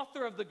the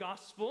author of the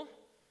gospel,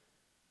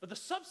 but the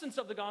substance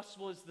of the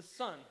gospel is the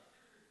Son.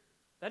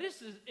 That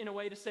is, in a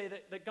way, to say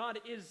that God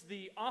is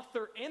the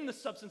author and the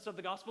substance of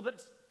the gospel, that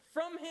it's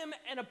from him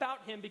and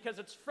about him, because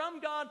it's from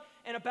God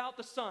and about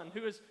the Son,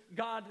 who is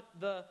God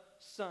the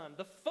Son.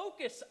 The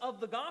focus of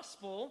the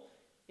gospel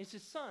is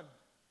his Son.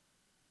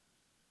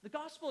 The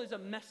gospel is a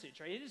message,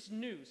 right? It is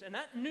news. And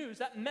that news,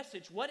 that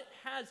message, what it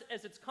has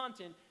as its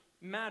content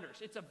matters.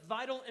 It's of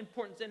vital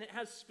importance, and it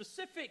has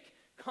specific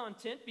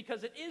content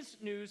because it is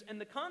news,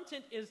 and the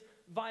content is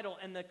vital.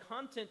 And the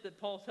content that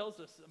Paul tells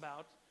us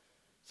about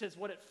says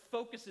what it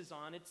focuses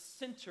on, its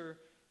center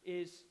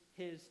is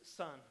his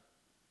Son.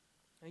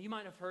 Now, you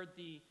might have heard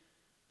the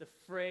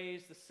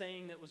phrase, the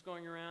saying that was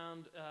going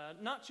around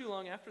not too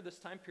long after this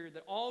time period,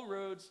 that all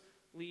roads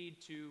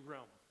lead to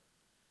Rome.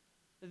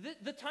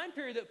 The time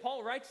period that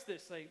Paul writes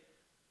this,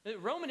 the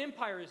Roman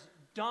Empire is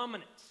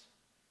dominant.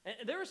 And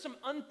there are some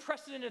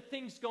unprecedented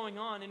things going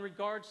on in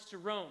regards to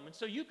Rome. And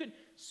so you could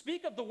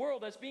speak of the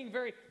world as being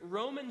very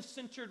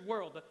Roman-centered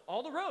world.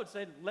 All the roads,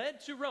 they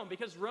led to Rome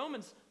because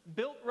Romans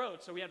built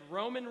roads. So we had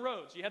Roman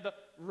roads. You had the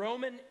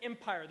Roman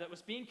Empire that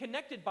was being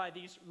connected by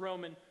these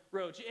Roman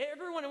roads.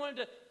 Everyone wanted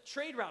to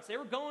trade routes. They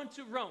were going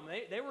to Rome.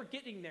 They were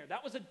getting there.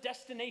 That was a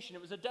destination.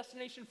 It was a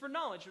destination for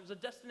knowledge. It was a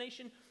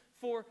destination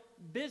for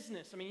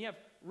business. I mean, you have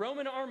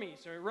Roman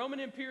armies or Roman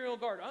Imperial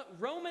Guard,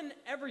 Roman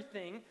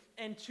everything.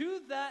 And to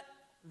that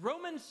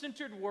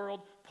Roman-centered world,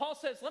 Paul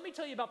says, let me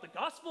tell you about the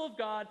gospel of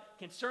God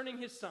concerning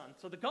his Son.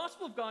 So the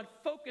gospel of God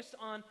focused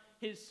on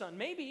his Son.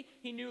 Maybe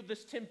he knew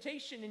this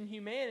temptation in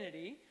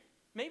humanity,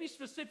 maybe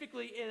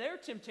specifically in their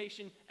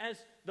temptation as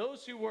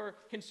those who were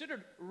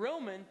considered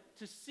Roman,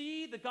 to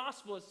see the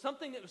gospel as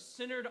something that was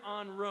centered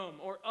on Rome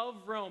or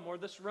of Rome or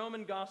this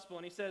Roman gospel.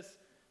 And he says,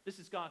 this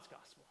is God's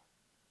gospel.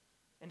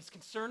 And it's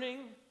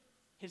concerning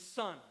his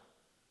Son.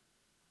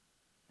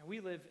 And we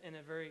live in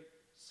a very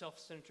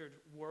self-centered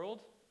world.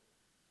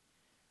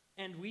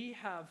 And we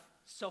have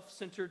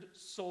self-centered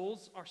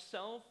souls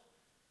ourselves,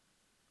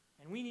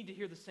 and we need to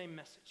hear the same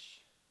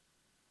message.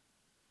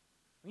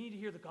 We need to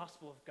hear the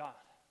gospel of God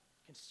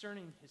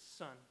concerning his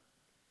Son.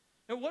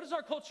 And what does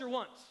our culture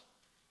want?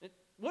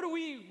 What do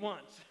we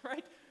want,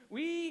 right?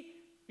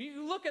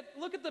 You look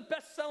at the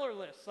bestseller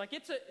list. Like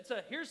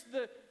here's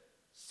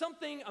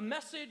a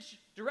message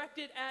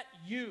directed at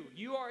you.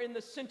 You are in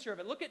the center of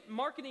it. Look at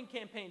marketing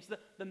campaigns.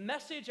 The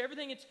message,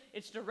 everything,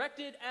 it's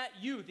directed at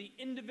you, the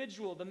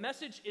individual. The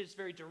message is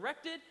very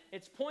directed,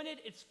 it's pointed,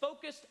 it's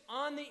focused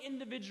on the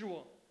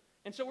individual.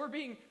 And so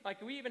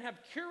we even have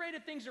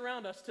curated things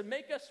around us to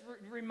make us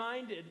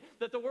reminded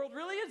that the world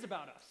really is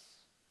about us.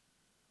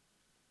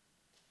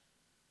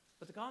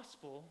 But the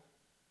gospel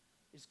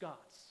is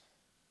God's.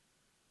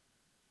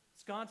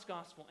 It's God's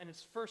gospel, and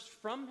it's first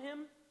from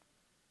him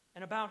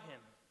and about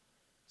him.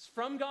 It's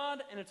from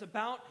God, and it's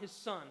about his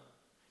Son.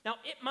 Now,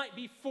 it might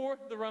be for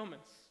the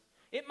Romans.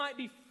 It might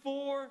be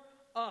for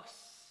us.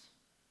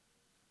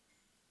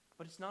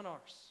 But it's not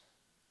ours.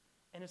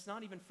 And it's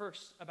not even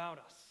first about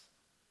us.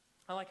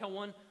 I like how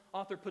one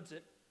author puts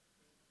it.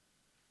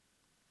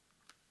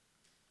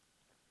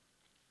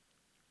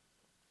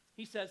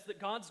 He says that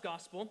God's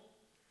gospel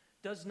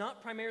does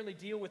not primarily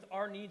deal with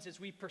our needs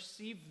as we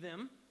perceive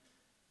them,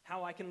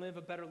 how I can live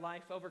a better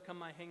life, overcome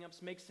my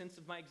hang-ups, make sense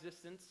of my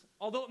existence,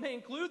 although it may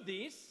include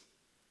these,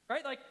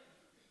 right? Like,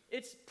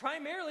 it's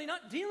primarily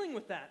not dealing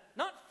with that,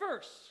 not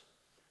first.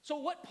 So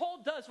what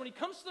Paul does when he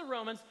comes to the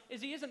Romans is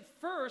he isn't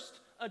first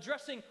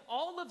addressing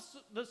all of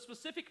the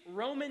specific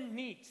Roman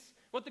needs.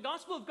 What the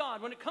gospel of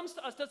God, when it comes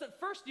to us, doesn't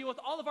first deal with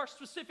all of our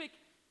specific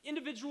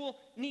individual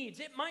needs.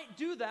 It might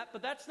do that,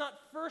 but that's not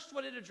first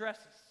what it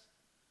addresses.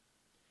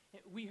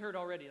 We heard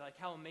already like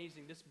how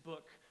amazing this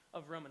book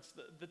of Romans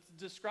that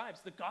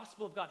describes the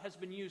gospel of God has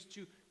been used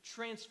to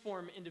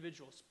transform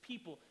individuals,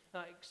 people,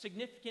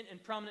 significant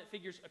and prominent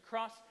figures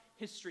across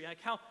history, like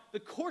how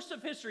the course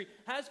of history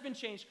has been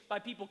changed by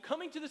people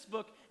coming to this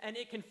book and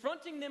it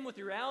confronting them with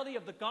the reality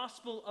of the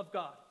gospel of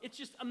God. It's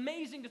just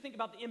amazing to think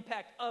about the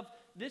impact of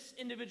this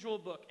individual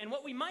book. And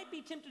what we might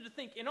be tempted to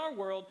think in our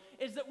world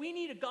is that we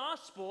need a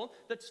gospel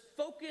that's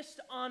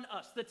focused on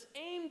us, that's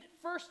aimed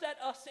first at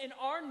us in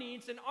our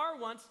needs and our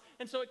wants,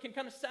 and so it can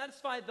kind of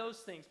satisfy those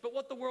things. But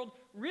what the world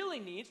really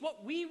needs,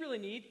 what we really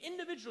need,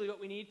 individually what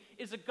we need,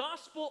 is a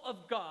gospel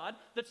of God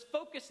that's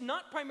focused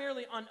not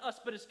primarily on us,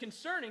 but is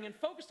concerning and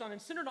focused on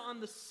and centered on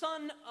the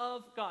Son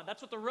of God.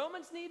 That's what the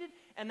Romans needed,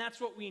 and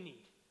that's what we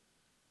need.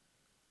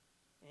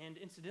 And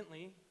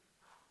incidentally,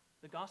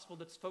 the gospel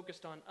that's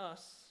focused on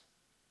us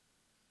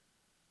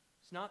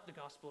is not the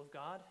gospel of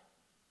God.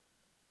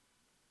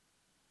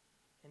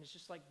 And it's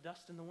just like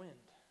dust in the wind.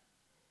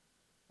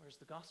 Whereas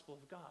the gospel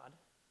of God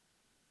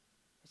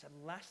has had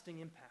lasting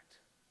impact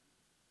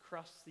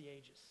across the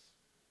ages.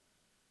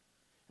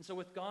 And so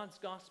with God's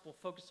gospel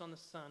focused on the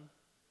Son,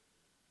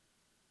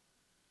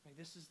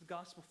 this is the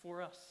gospel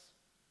for us.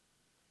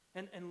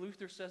 And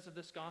Luther says of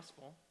this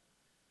gospel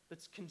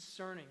that's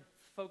concerning,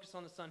 focused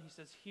on the Son, he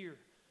says, here,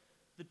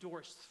 the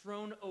door is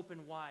thrown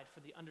open wide for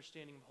the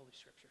understanding of Holy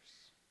Scriptures.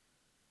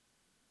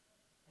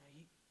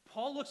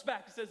 Paul looks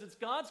back and says it's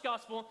God's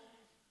gospel,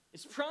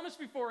 it's promised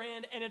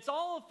beforehand, and it's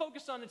all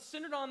focused on, it's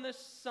centered on this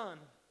Son.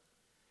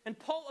 And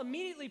Paul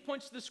immediately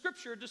points to the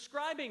Scripture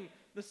describing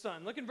the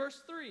Son. Look in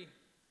verse 3.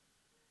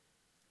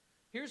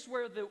 Here's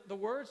where the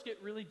words get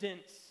really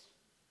dense.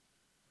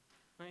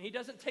 He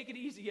doesn't take it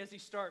easy as he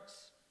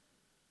starts.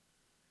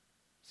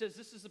 He says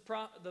this is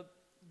the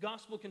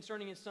gospel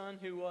concerning his Son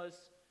who was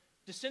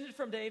descended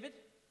from David,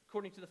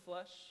 according to the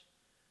flesh,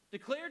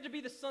 declared to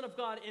be the Son of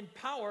God in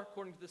power,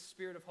 according to the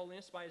Spirit of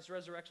holiness, by his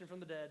resurrection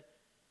from the dead,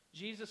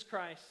 Jesus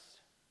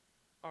Christ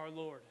our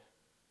Lord.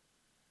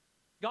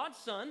 God's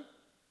Son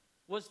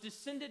was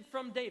descended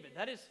from David.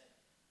 That is,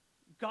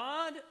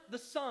 God the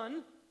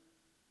Son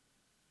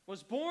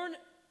was born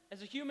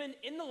as a human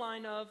in the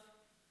line of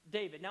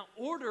David. Now,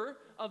 order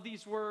of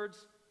these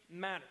words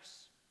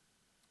matters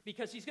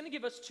because he's going to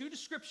give us two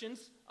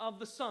descriptions of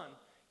the Son.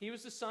 He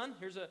was the Son.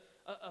 Here's a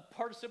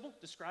participle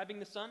describing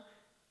the Son.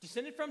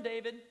 Descended from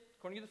David,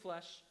 according to the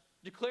flesh,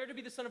 declared to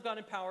be the Son of God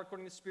in power,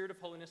 according to the Spirit of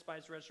holiness, by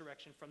his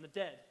resurrection from the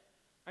dead.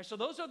 All right, so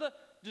those are the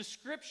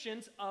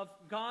descriptions of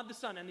God the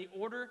Son, and the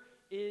order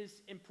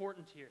is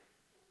important here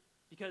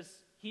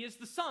because he is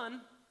the Son,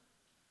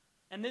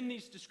 and then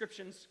these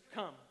descriptions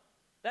come.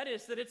 That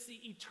is, that it's the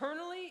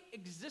eternally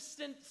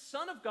existent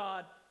Son of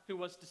God who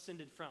was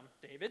descended from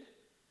David.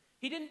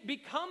 He didn't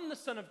become the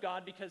Son of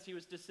God because he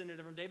was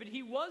descended from David.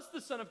 He was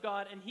the Son of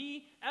God, and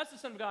he, as the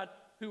Son of God,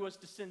 who was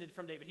descended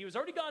from David. He was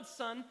already God's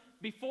Son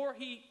before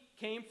he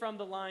came from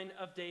the line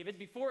of David,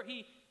 before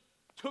he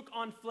took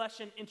on flesh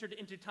and entered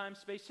into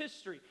time-space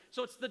history.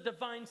 So it's the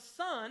divine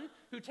Son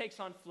who takes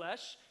on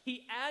flesh.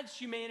 He adds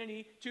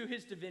humanity to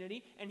his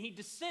divinity, and he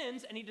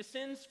descends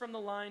from the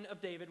line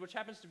of David, which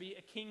happens to be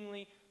a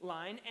kingly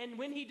line. And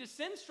when he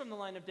descends from the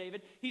line of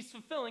David, he's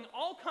fulfilling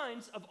all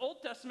kinds of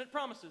Old Testament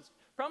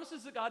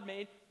promises that God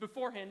made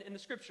beforehand in the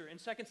Scripture. In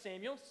 2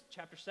 Samuel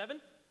chapter 7,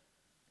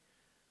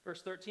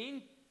 verse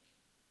 13,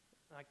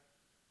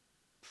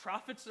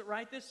 prophets that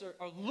write this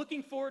are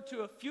looking forward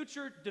to a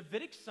future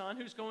Davidic son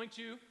who's going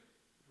to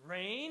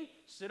reign,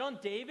 sit on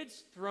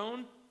David's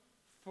throne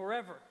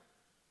forever.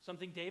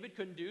 Something David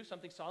couldn't do,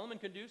 something Solomon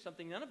couldn't do,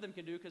 something none of them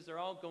can do because they're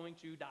all going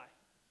to die.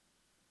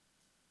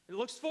 It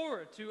looks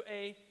forward to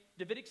a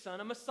Davidic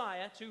son, a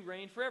Messiah, to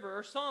reign forever.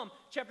 Or Psalm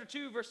chapter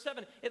 2, verse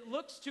 7, it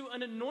looks to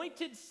an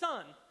anointed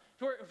son,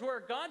 to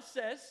where God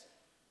says,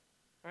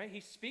 all right, he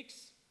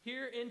speaks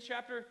here in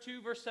chapter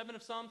 2, verse 7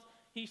 of Psalms,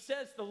 he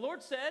says, the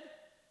Lord said,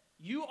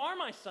 you are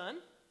my son.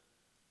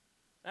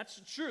 That's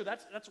true.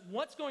 That's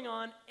what's going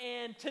on.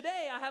 And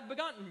today I have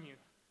begotten you.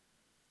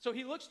 So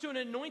he looks to an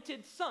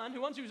anointed son,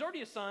 who who's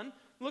already a son,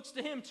 looks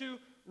to him to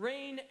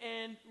reign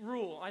and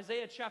rule.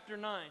 Isaiah chapter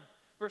 9,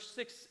 verse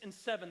 6 and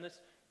 7, this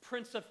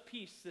Prince of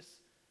Peace, this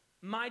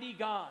mighty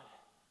God.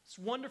 This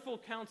wonderful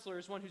counselor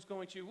is one who's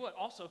going to, what?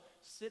 Also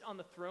sit on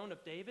the throne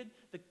of David.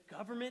 The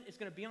government is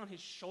going to be on his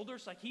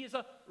shoulders. Like he is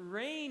a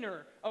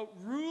reigner, a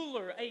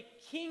ruler, a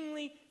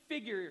kingly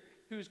figure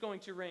who's going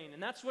to reign.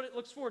 And that's what it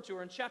looks forward to.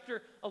 Or in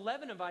chapter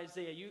 11 of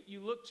Isaiah,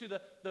 you look to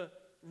the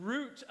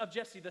root of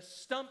Jesse, the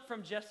stump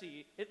from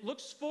Jesse. It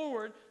looks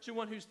forward to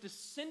one who's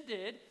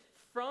descended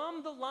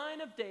from the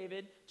line of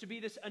David to be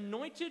this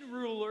anointed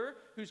ruler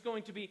who's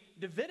going to be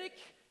Davidic,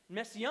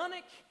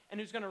 messianic, and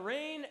who's going to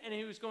reign and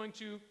who's going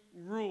to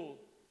rule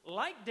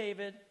like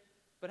David,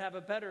 but have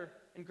a better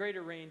and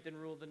greater reign than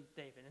rule than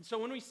David. And so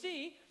when we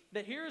see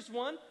that here's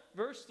one,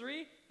 verse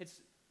 3, his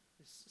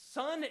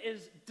son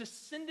is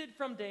descended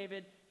from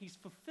David, he's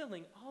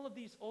fulfilling all of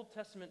these Old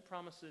Testament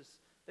promises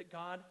that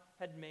God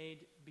had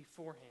made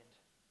beforehand.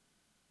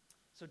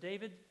 So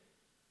David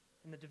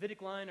and the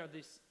Davidic line are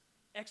these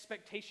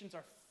expectations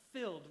are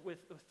filled with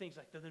things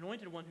like the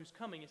anointed one who's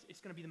coming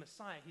is going to be the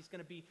Messiah. He's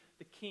going to be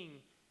the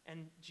king.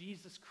 And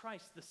Jesus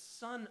Christ, the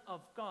Son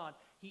of God,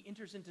 he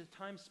enters into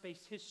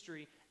time-space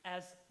history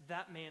as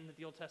that man that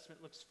the Old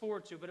Testament looks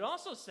forward to. But it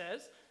also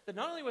says that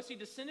not only was he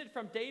descended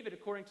from David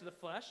according to the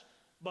flesh,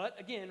 but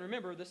again,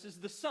 remember, this is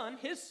the Son.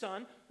 His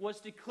Son was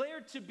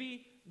declared to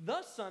be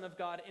the Son of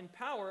God in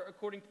power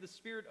according to the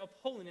Spirit of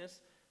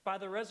holiness by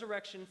the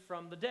resurrection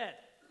from the dead.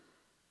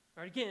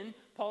 All right, again,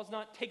 Paul's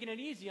not taking it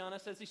easy on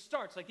us as he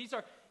starts. Like these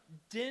are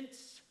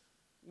dense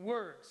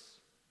words.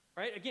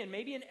 Right? Again,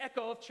 maybe an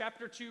echo of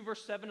chapter 2,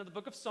 verse 7 of the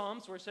book of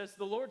Psalms, where it says,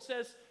 the Lord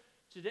says,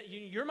 today,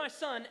 you're my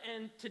son,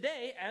 and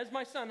today, as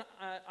my son,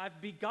 I've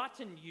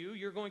begotten you.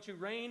 You're going to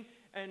reign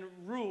and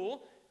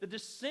rule. The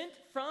descent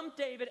from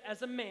David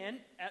as a man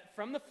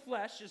from the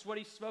flesh is what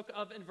he spoke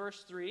of in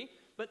verse 3.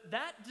 But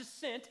that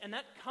descent and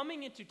that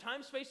coming into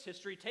time-space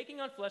history, taking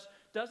on flesh,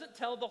 doesn't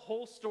tell the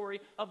whole story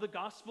of the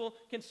gospel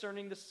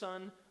concerning the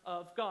Son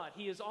of God.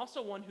 He is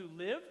also one who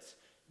lived,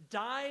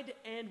 died,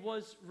 and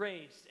was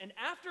raised. And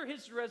after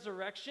his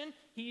resurrection,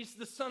 he's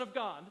the Son of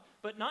God.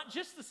 But not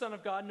just the Son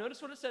of God.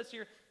 Notice what it says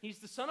here. He's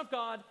the Son of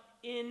God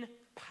in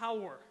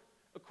power,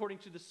 according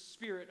to the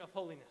Spirit of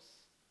holiness.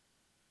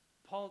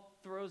 Paul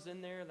throws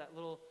in there that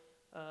little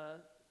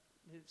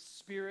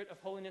Spirit of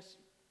holiness,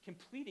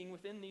 completing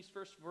within these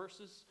first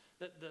verses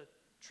the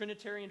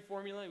Trinitarian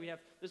formula. We have,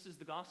 this is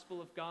the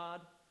gospel of God.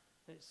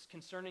 It's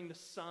concerning the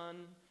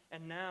Son.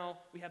 And now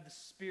we have the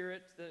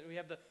Spirit, we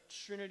have the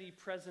Trinity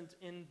present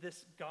in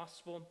this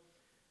gospel.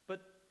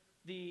 But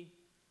the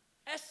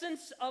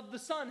essence of the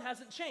Son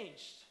hasn't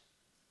changed.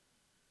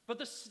 But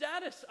the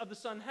status of the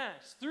Son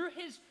has. Through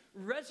his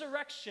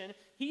resurrection,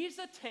 he's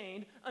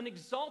attained an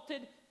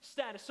exalted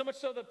status. So much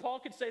so that Paul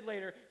could say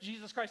later,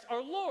 Jesus Christ,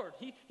 our Lord.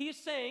 He is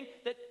saying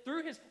that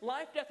through his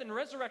life, death, and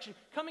resurrection,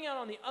 coming out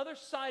on the other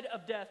side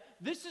of death,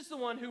 this is the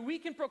one who we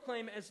can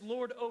proclaim as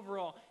Lord over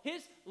all.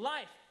 His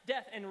life,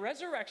 death, and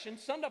resurrection,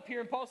 summed up here,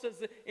 and Paul says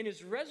that in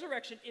his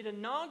resurrection, it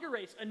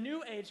inaugurates a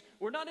new age.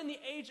 We're not in the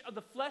age of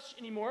the flesh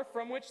anymore,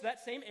 from which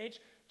that same age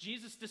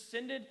Jesus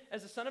descended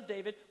as the Son of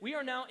David. We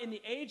are now in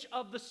the age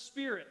of the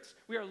Spirit.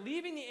 We are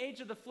leaving the age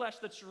of the flesh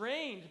that's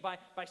reigned by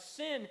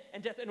sin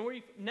and death. And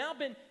we've now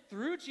been,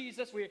 through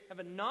Jesus, we have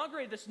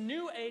inaugurated this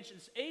new age,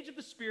 this age of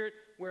the Spirit,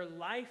 where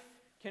life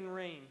can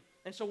reign.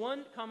 And so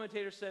one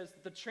commentator says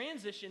that the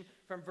transition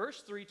from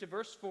verse 3 to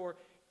verse 4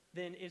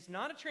 then is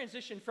not a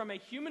transition from a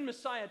human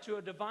Messiah to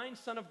a divine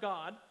Son of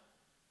God,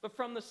 but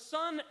from the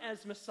Son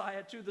as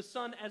Messiah to the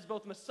Son as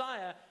both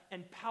Messiah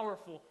and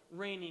powerful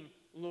reigning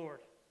Lord.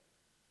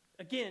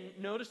 Again,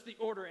 notice the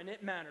order, and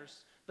it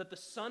matters, that the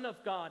Son of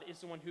God is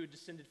the one who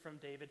descended from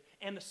David,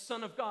 and the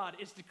Son of God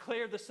is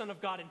declared the Son of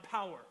God in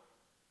power.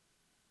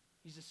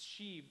 He's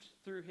achieved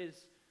through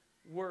his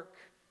work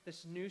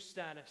this new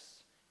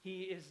status.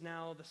 He is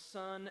now the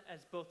Son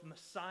as both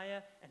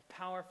Messiah and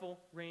powerful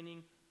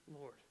reigning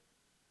Lord.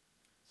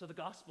 So the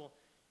gospel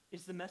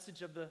is the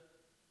message of the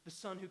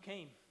Son who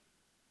came,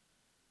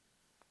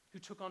 who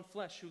took on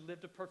flesh, who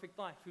lived a perfect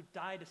life, who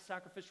died a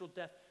sacrificial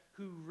death,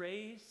 who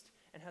raised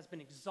and has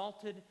been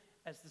exalted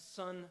as the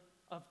Son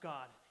of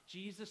God.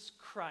 Jesus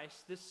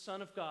Christ, this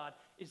Son of God,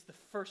 is the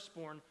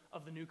firstborn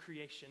of the new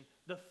creation,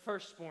 the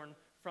firstborn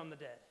from the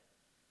dead.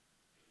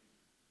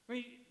 I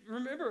mean,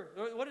 remember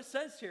what it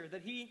says here,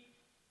 that he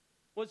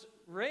was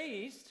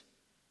raised,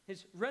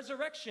 his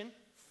resurrection,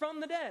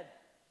 from the dead.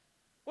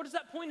 What does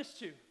that point us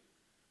to?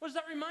 What does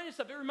that remind us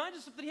of? It reminds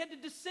us that he had to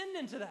descend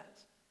into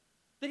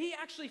that he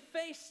actually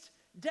faced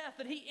death,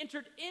 that he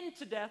entered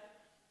into death,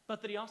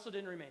 but that he also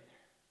didn't remain there.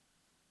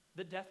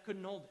 That death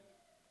couldn't hold him.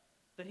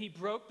 That he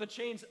broke the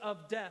chains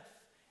of death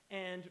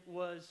and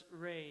was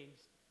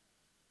raised.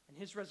 And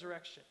his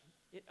resurrection,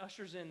 it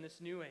ushers in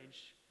this new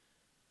age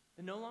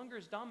that no longer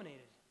is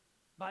dominated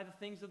by the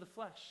things of the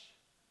flesh,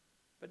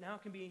 but now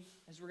can be,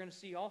 as we're going to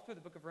see all through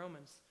the book of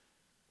Romans,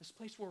 this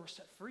place where we're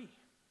set free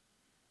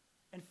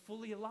and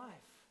fully alive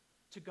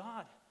to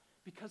God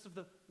because of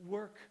the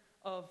work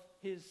of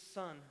his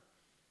Son.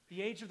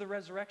 The age of the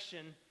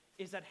resurrection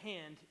is at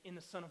hand in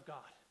the Son of God.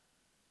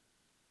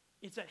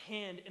 It's at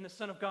hand in the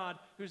Son of God,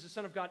 who is the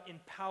Son of God in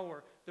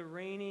power, the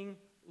reigning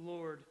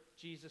Lord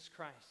Jesus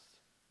Christ.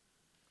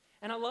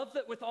 And I love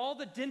that with all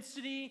the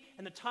density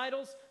and the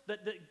titles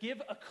that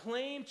give a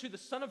claim to the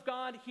Son of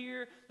God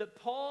here, that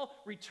Paul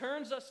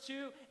returns us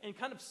to and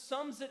kind of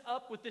sums it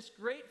up with this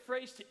great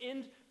phrase to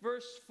end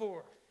verse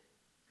 4.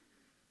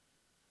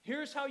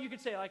 Here's how you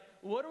could say, like,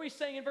 what are we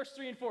saying in verse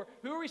 3 and 4?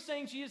 Who are we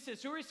saying Jesus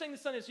is? Who are we saying the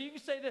Son is? So you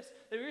can say this,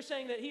 that we're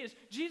saying that he is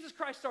Jesus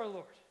Christ our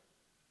Lord.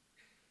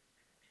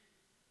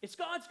 It's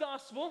God's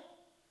gospel.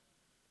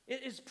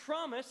 It is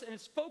promise, and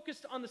it's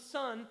focused on the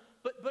Son.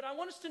 But I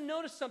want us to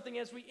notice something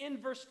as we end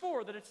verse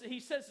 4, that he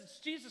says it's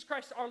Jesus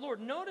Christ our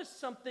Lord. Notice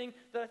something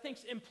that I think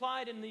is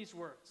implied in these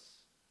words.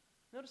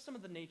 Notice some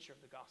of the nature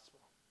of the gospel.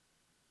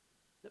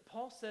 That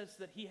Paul says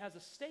that he has a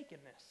stake in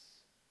this.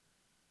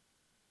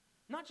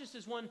 Not just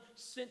as one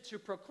sent to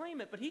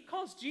proclaim it, but he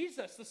calls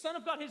Jesus, the Son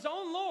of God, his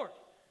own Lord.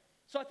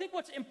 So I think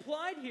what's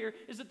implied here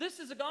is that this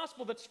is a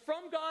gospel that's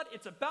from God,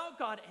 it's about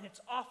God, and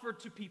it's offered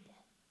to people.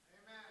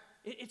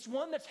 Amen. It's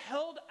one that's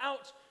held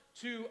out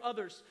to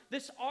others.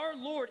 This our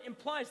Lord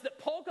implies that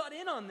Paul got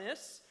in on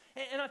this,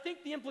 and I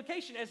think the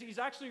implication as he's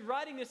actually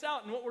writing this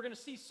out, and what we're going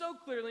to see so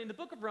clearly in the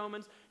book of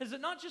Romans, is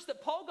that not just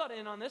that Paul got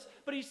in on this,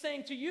 but he's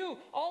saying to you,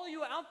 all of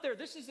you out there,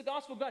 this is the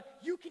gospel of God,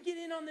 you can get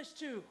in on this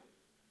too.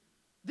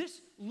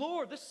 This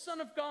Lord, this Son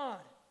of God,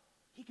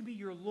 he can be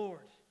your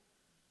Lord.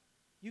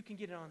 You can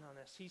get in on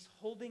this. He's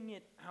holding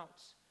it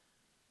out.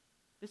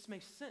 This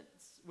makes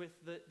sense with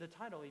the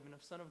title even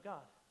of Son of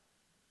God.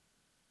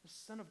 The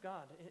Son of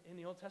God in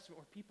the Old Testament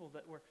were people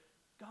that were,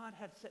 God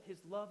had set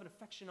his love and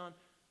affection on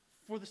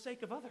for the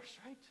sake of others,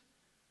 right?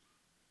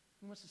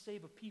 He wants to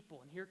save a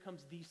people, and here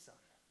comes the Son.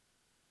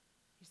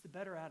 He's the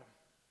better Adam.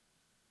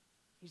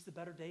 He's the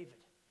better David.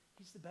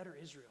 He's the better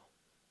Israel.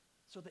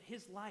 So that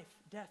his life,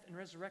 death, and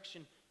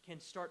resurrection can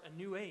start a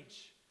new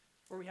age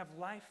where we have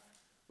life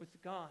with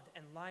God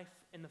and life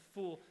in the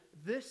full.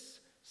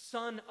 This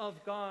Son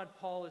of God,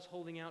 Paul is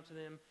holding out to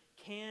them,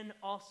 can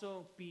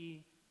also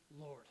be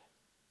Lord.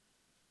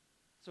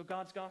 So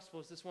God's gospel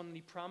is this one that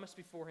he promised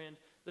beforehand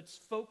that's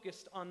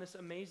focused on this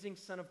amazing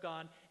Son of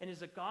God and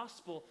is a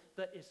gospel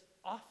that is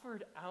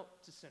offered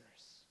out to sinners.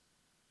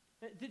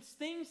 It's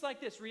things like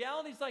this,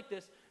 realities like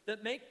this,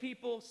 that make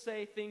people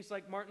say things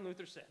like Martin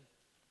Luther said.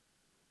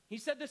 He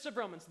said this of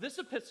Romans, this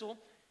epistle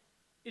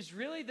is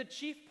really the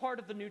chief part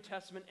of the New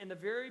Testament and the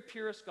very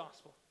purest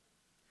gospel.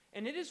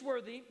 And it is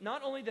worthy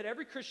not only that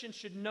every Christian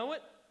should know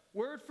it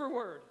word for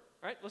word,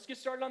 right? Let's get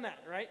started on that,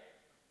 right?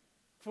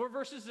 4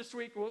 verses this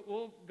week.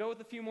 We'll go with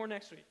a few more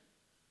next week.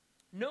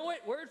 Know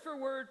it word for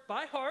word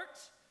by heart,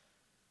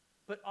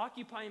 but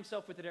occupy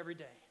himself with it every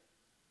day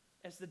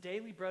as the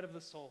daily bread of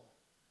the soul.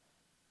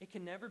 It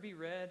can never be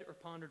read or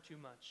pondered too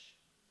much.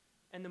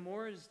 And the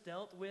more it is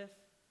dealt with,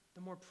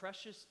 the more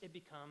precious it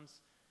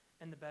becomes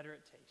and the better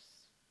it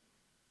tastes.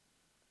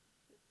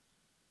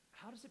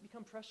 How does it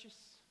become precious?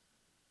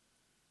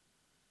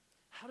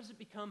 How does it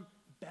become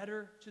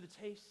better to the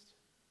taste?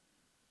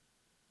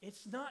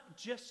 It's not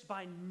just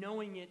by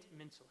knowing it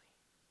mentally.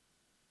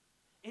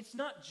 It's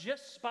not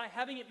just by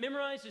having it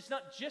memorized. It's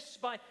not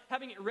just by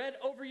having it read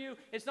over you.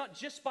 It's not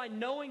just by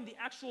knowing the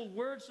actual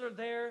words that are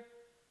there.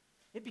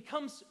 It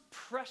becomes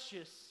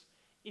precious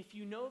if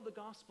you know the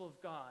gospel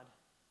of God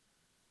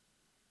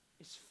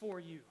is for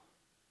you.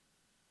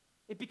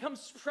 It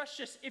becomes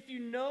precious if you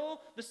know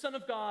the Son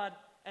of God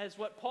as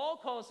what Paul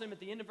calls him at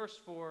the end of verse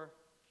 4,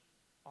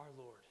 our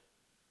Lord.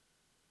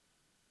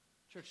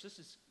 Church, this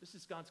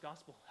is God's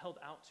gospel held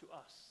out to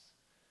us.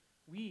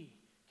 We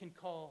can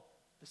call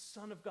the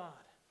Son of God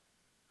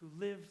who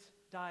lived,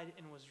 died,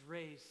 and was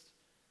raised,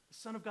 the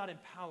Son of God in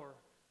power,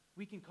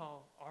 we can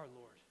call our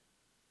Lord.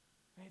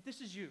 Right? If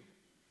this is you,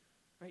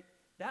 right?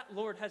 That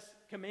Lord has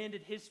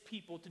commanded his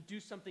people to do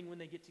something when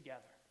they get together.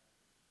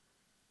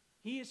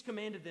 He has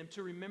commanded them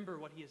to remember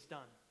what he has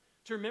done,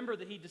 to remember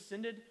that he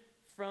descended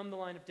from the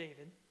line of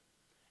David,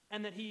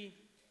 and that he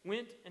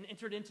went and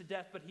entered into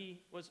death, but he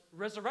was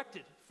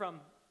resurrected from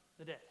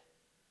the dead.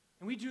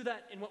 And we do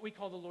that in what we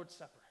call the Lord's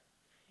Supper.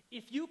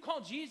 If you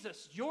call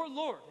Jesus your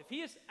Lord, if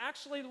he is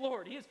actually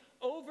Lord, he is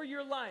over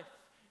your life,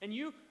 and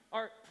you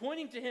are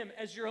pointing to him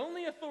as your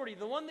only authority,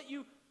 the one that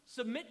you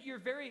submit your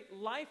very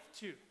life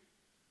to,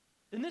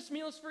 then this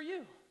meal is for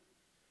you.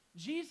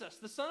 Jesus,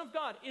 the Son of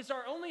God, is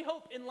our only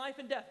hope in life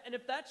and death. And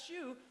if that's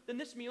you, then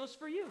this meal is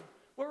for you.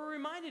 Where we're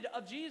reminded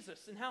of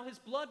Jesus and how his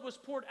blood was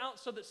poured out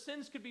so that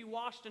sins could be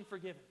washed and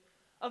forgiven.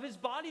 Of his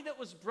body that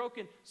was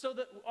broken so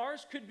that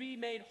ours could be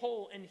made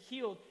whole and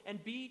healed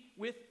and be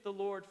with the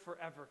Lord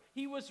forever.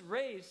 He was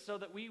raised so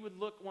that we would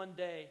look one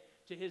day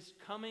to his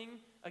coming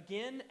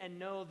again and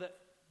know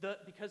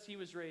that because he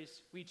was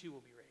raised, we too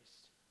will be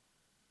raised.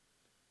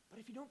 But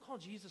if you don't call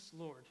Jesus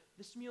Lord,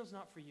 this meal is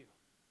not for you.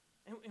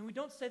 And we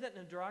don't say that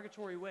in a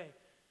derogatory way.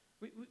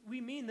 We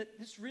mean that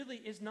this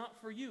really is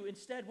not for you.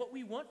 Instead, what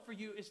we want for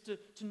you is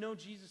to know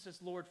Jesus as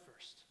Lord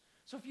first.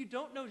 So if you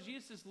don't know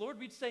Jesus as Lord,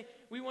 we'd say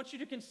we want you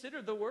to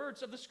consider the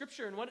words of the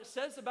Scripture and what it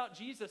says about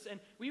Jesus. And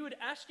we would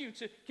ask you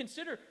to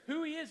consider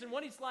who he is and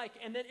what he's like.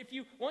 And then if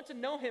you want to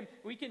know him,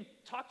 we can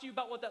talk to you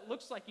about what that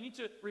looks like. You need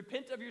to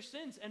repent of your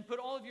sins and put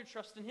all of your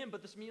trust in him.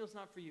 But this meal is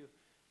not for you.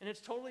 And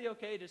it's totally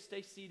okay to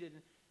stay seated.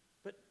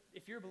 But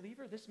if you're a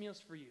believer, this meal's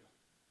for you.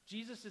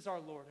 Jesus is our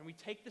Lord, and we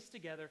take this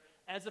together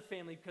as a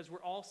family because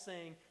we're all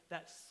saying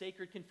that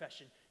sacred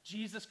confession.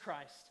 Jesus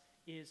Christ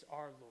is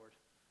our Lord.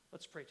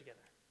 Let's pray together.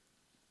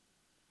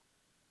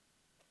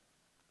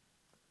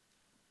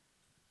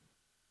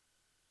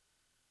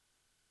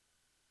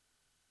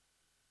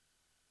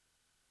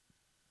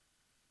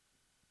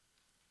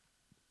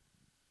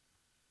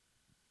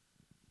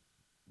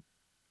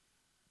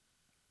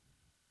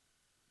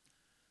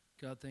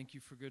 God, thank you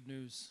for good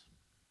news.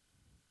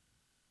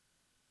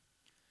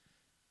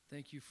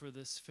 Thank you for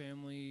this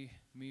family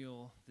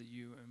meal that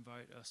you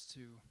invite us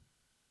to.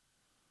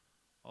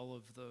 All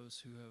of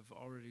those who have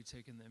already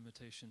taken the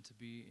invitation to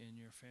be in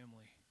your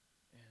family.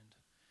 And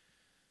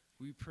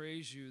we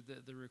praise you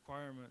that the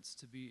requirements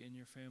to be in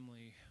your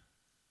family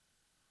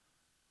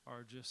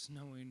are just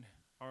knowing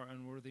our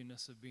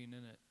unworthiness of being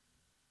in it.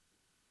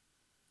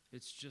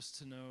 It's just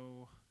to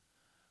know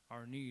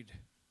our need.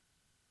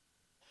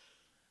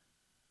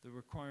 The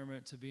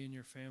requirement to be in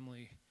your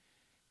family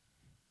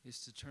is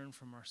to turn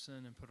from our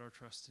sin and put our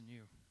trust in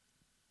you.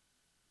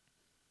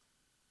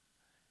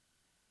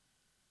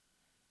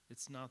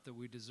 It's not that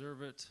we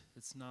deserve it.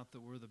 It's not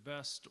that we're the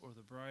best or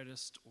the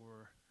brightest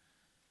or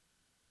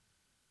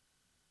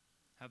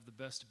have the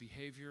best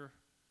behavior,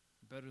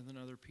 better than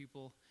other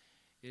people.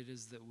 It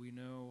is that we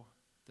know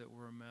that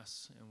we're a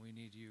mess and we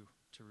need you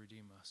to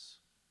redeem us.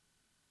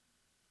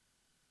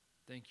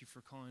 Thank you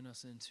for calling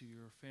us into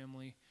your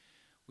family.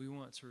 We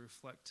want to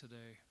reflect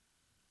today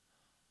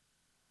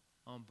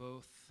on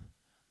both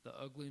the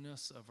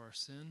ugliness of our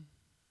sin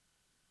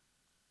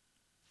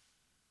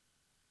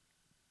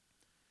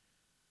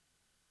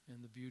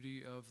and the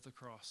beauty of the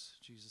cross,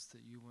 Jesus,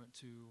 that you went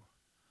to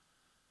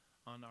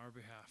on our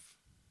behalf.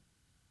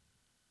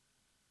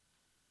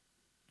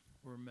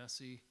 We're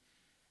messy,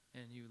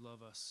 and you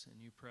love us,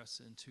 and you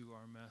press into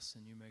our mess,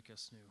 and you make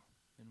us new.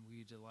 And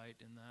we delight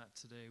in that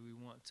today. We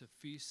want to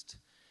feast,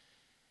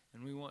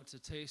 and we want to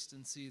taste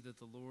and see that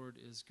the Lord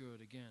is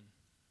good again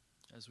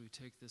as we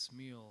take this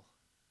meal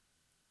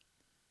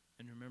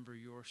and remember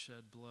your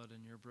shed blood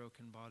and your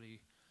broken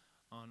body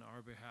on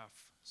our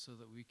behalf so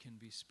that we can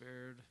be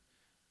spared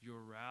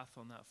your wrath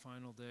on that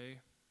final day.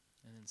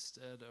 And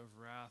instead of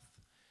wrath,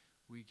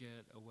 we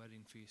get a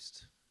wedding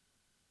feast.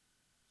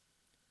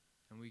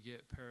 And we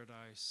get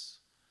paradise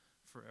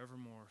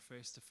forevermore,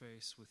 face to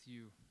face with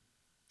you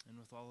and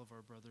with all of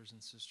our brothers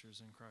and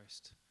sisters in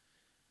Christ.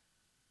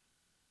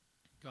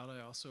 God,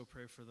 I also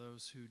pray for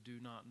those who do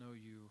not know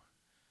you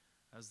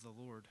as the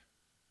Lord,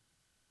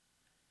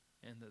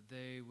 and that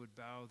they would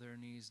bow their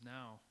knees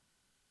now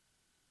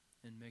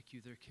and make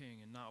you their king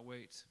and not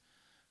wait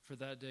for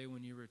that day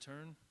when you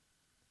return,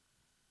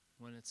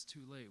 when it's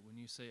too late, when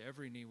you say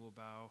every knee will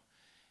bow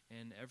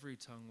and every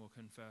tongue will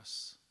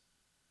confess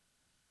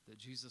that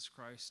Jesus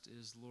Christ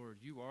is Lord.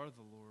 You are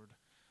the Lord,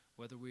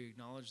 whether we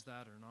acknowledge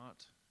that or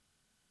not.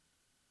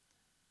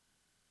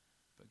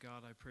 But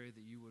God, I pray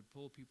that you would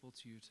pull people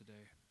to you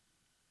today,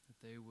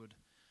 that they would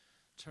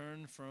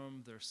turn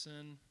from their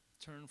sin,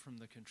 turn from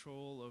the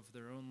control of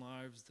their own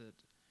lives that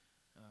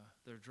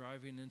they're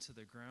driving into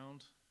the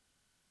ground,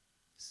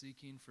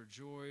 seeking for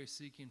joy,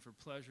 seeking for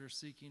pleasure,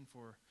 seeking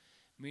for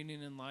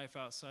meaning in life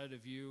outside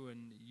of you,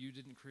 and you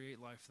didn't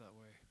create life that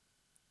way.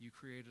 You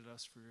created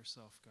us for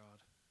yourself, God.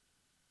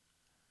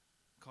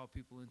 Call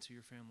people into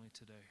your family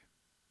today.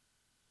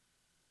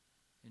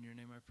 In your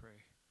name I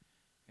pray.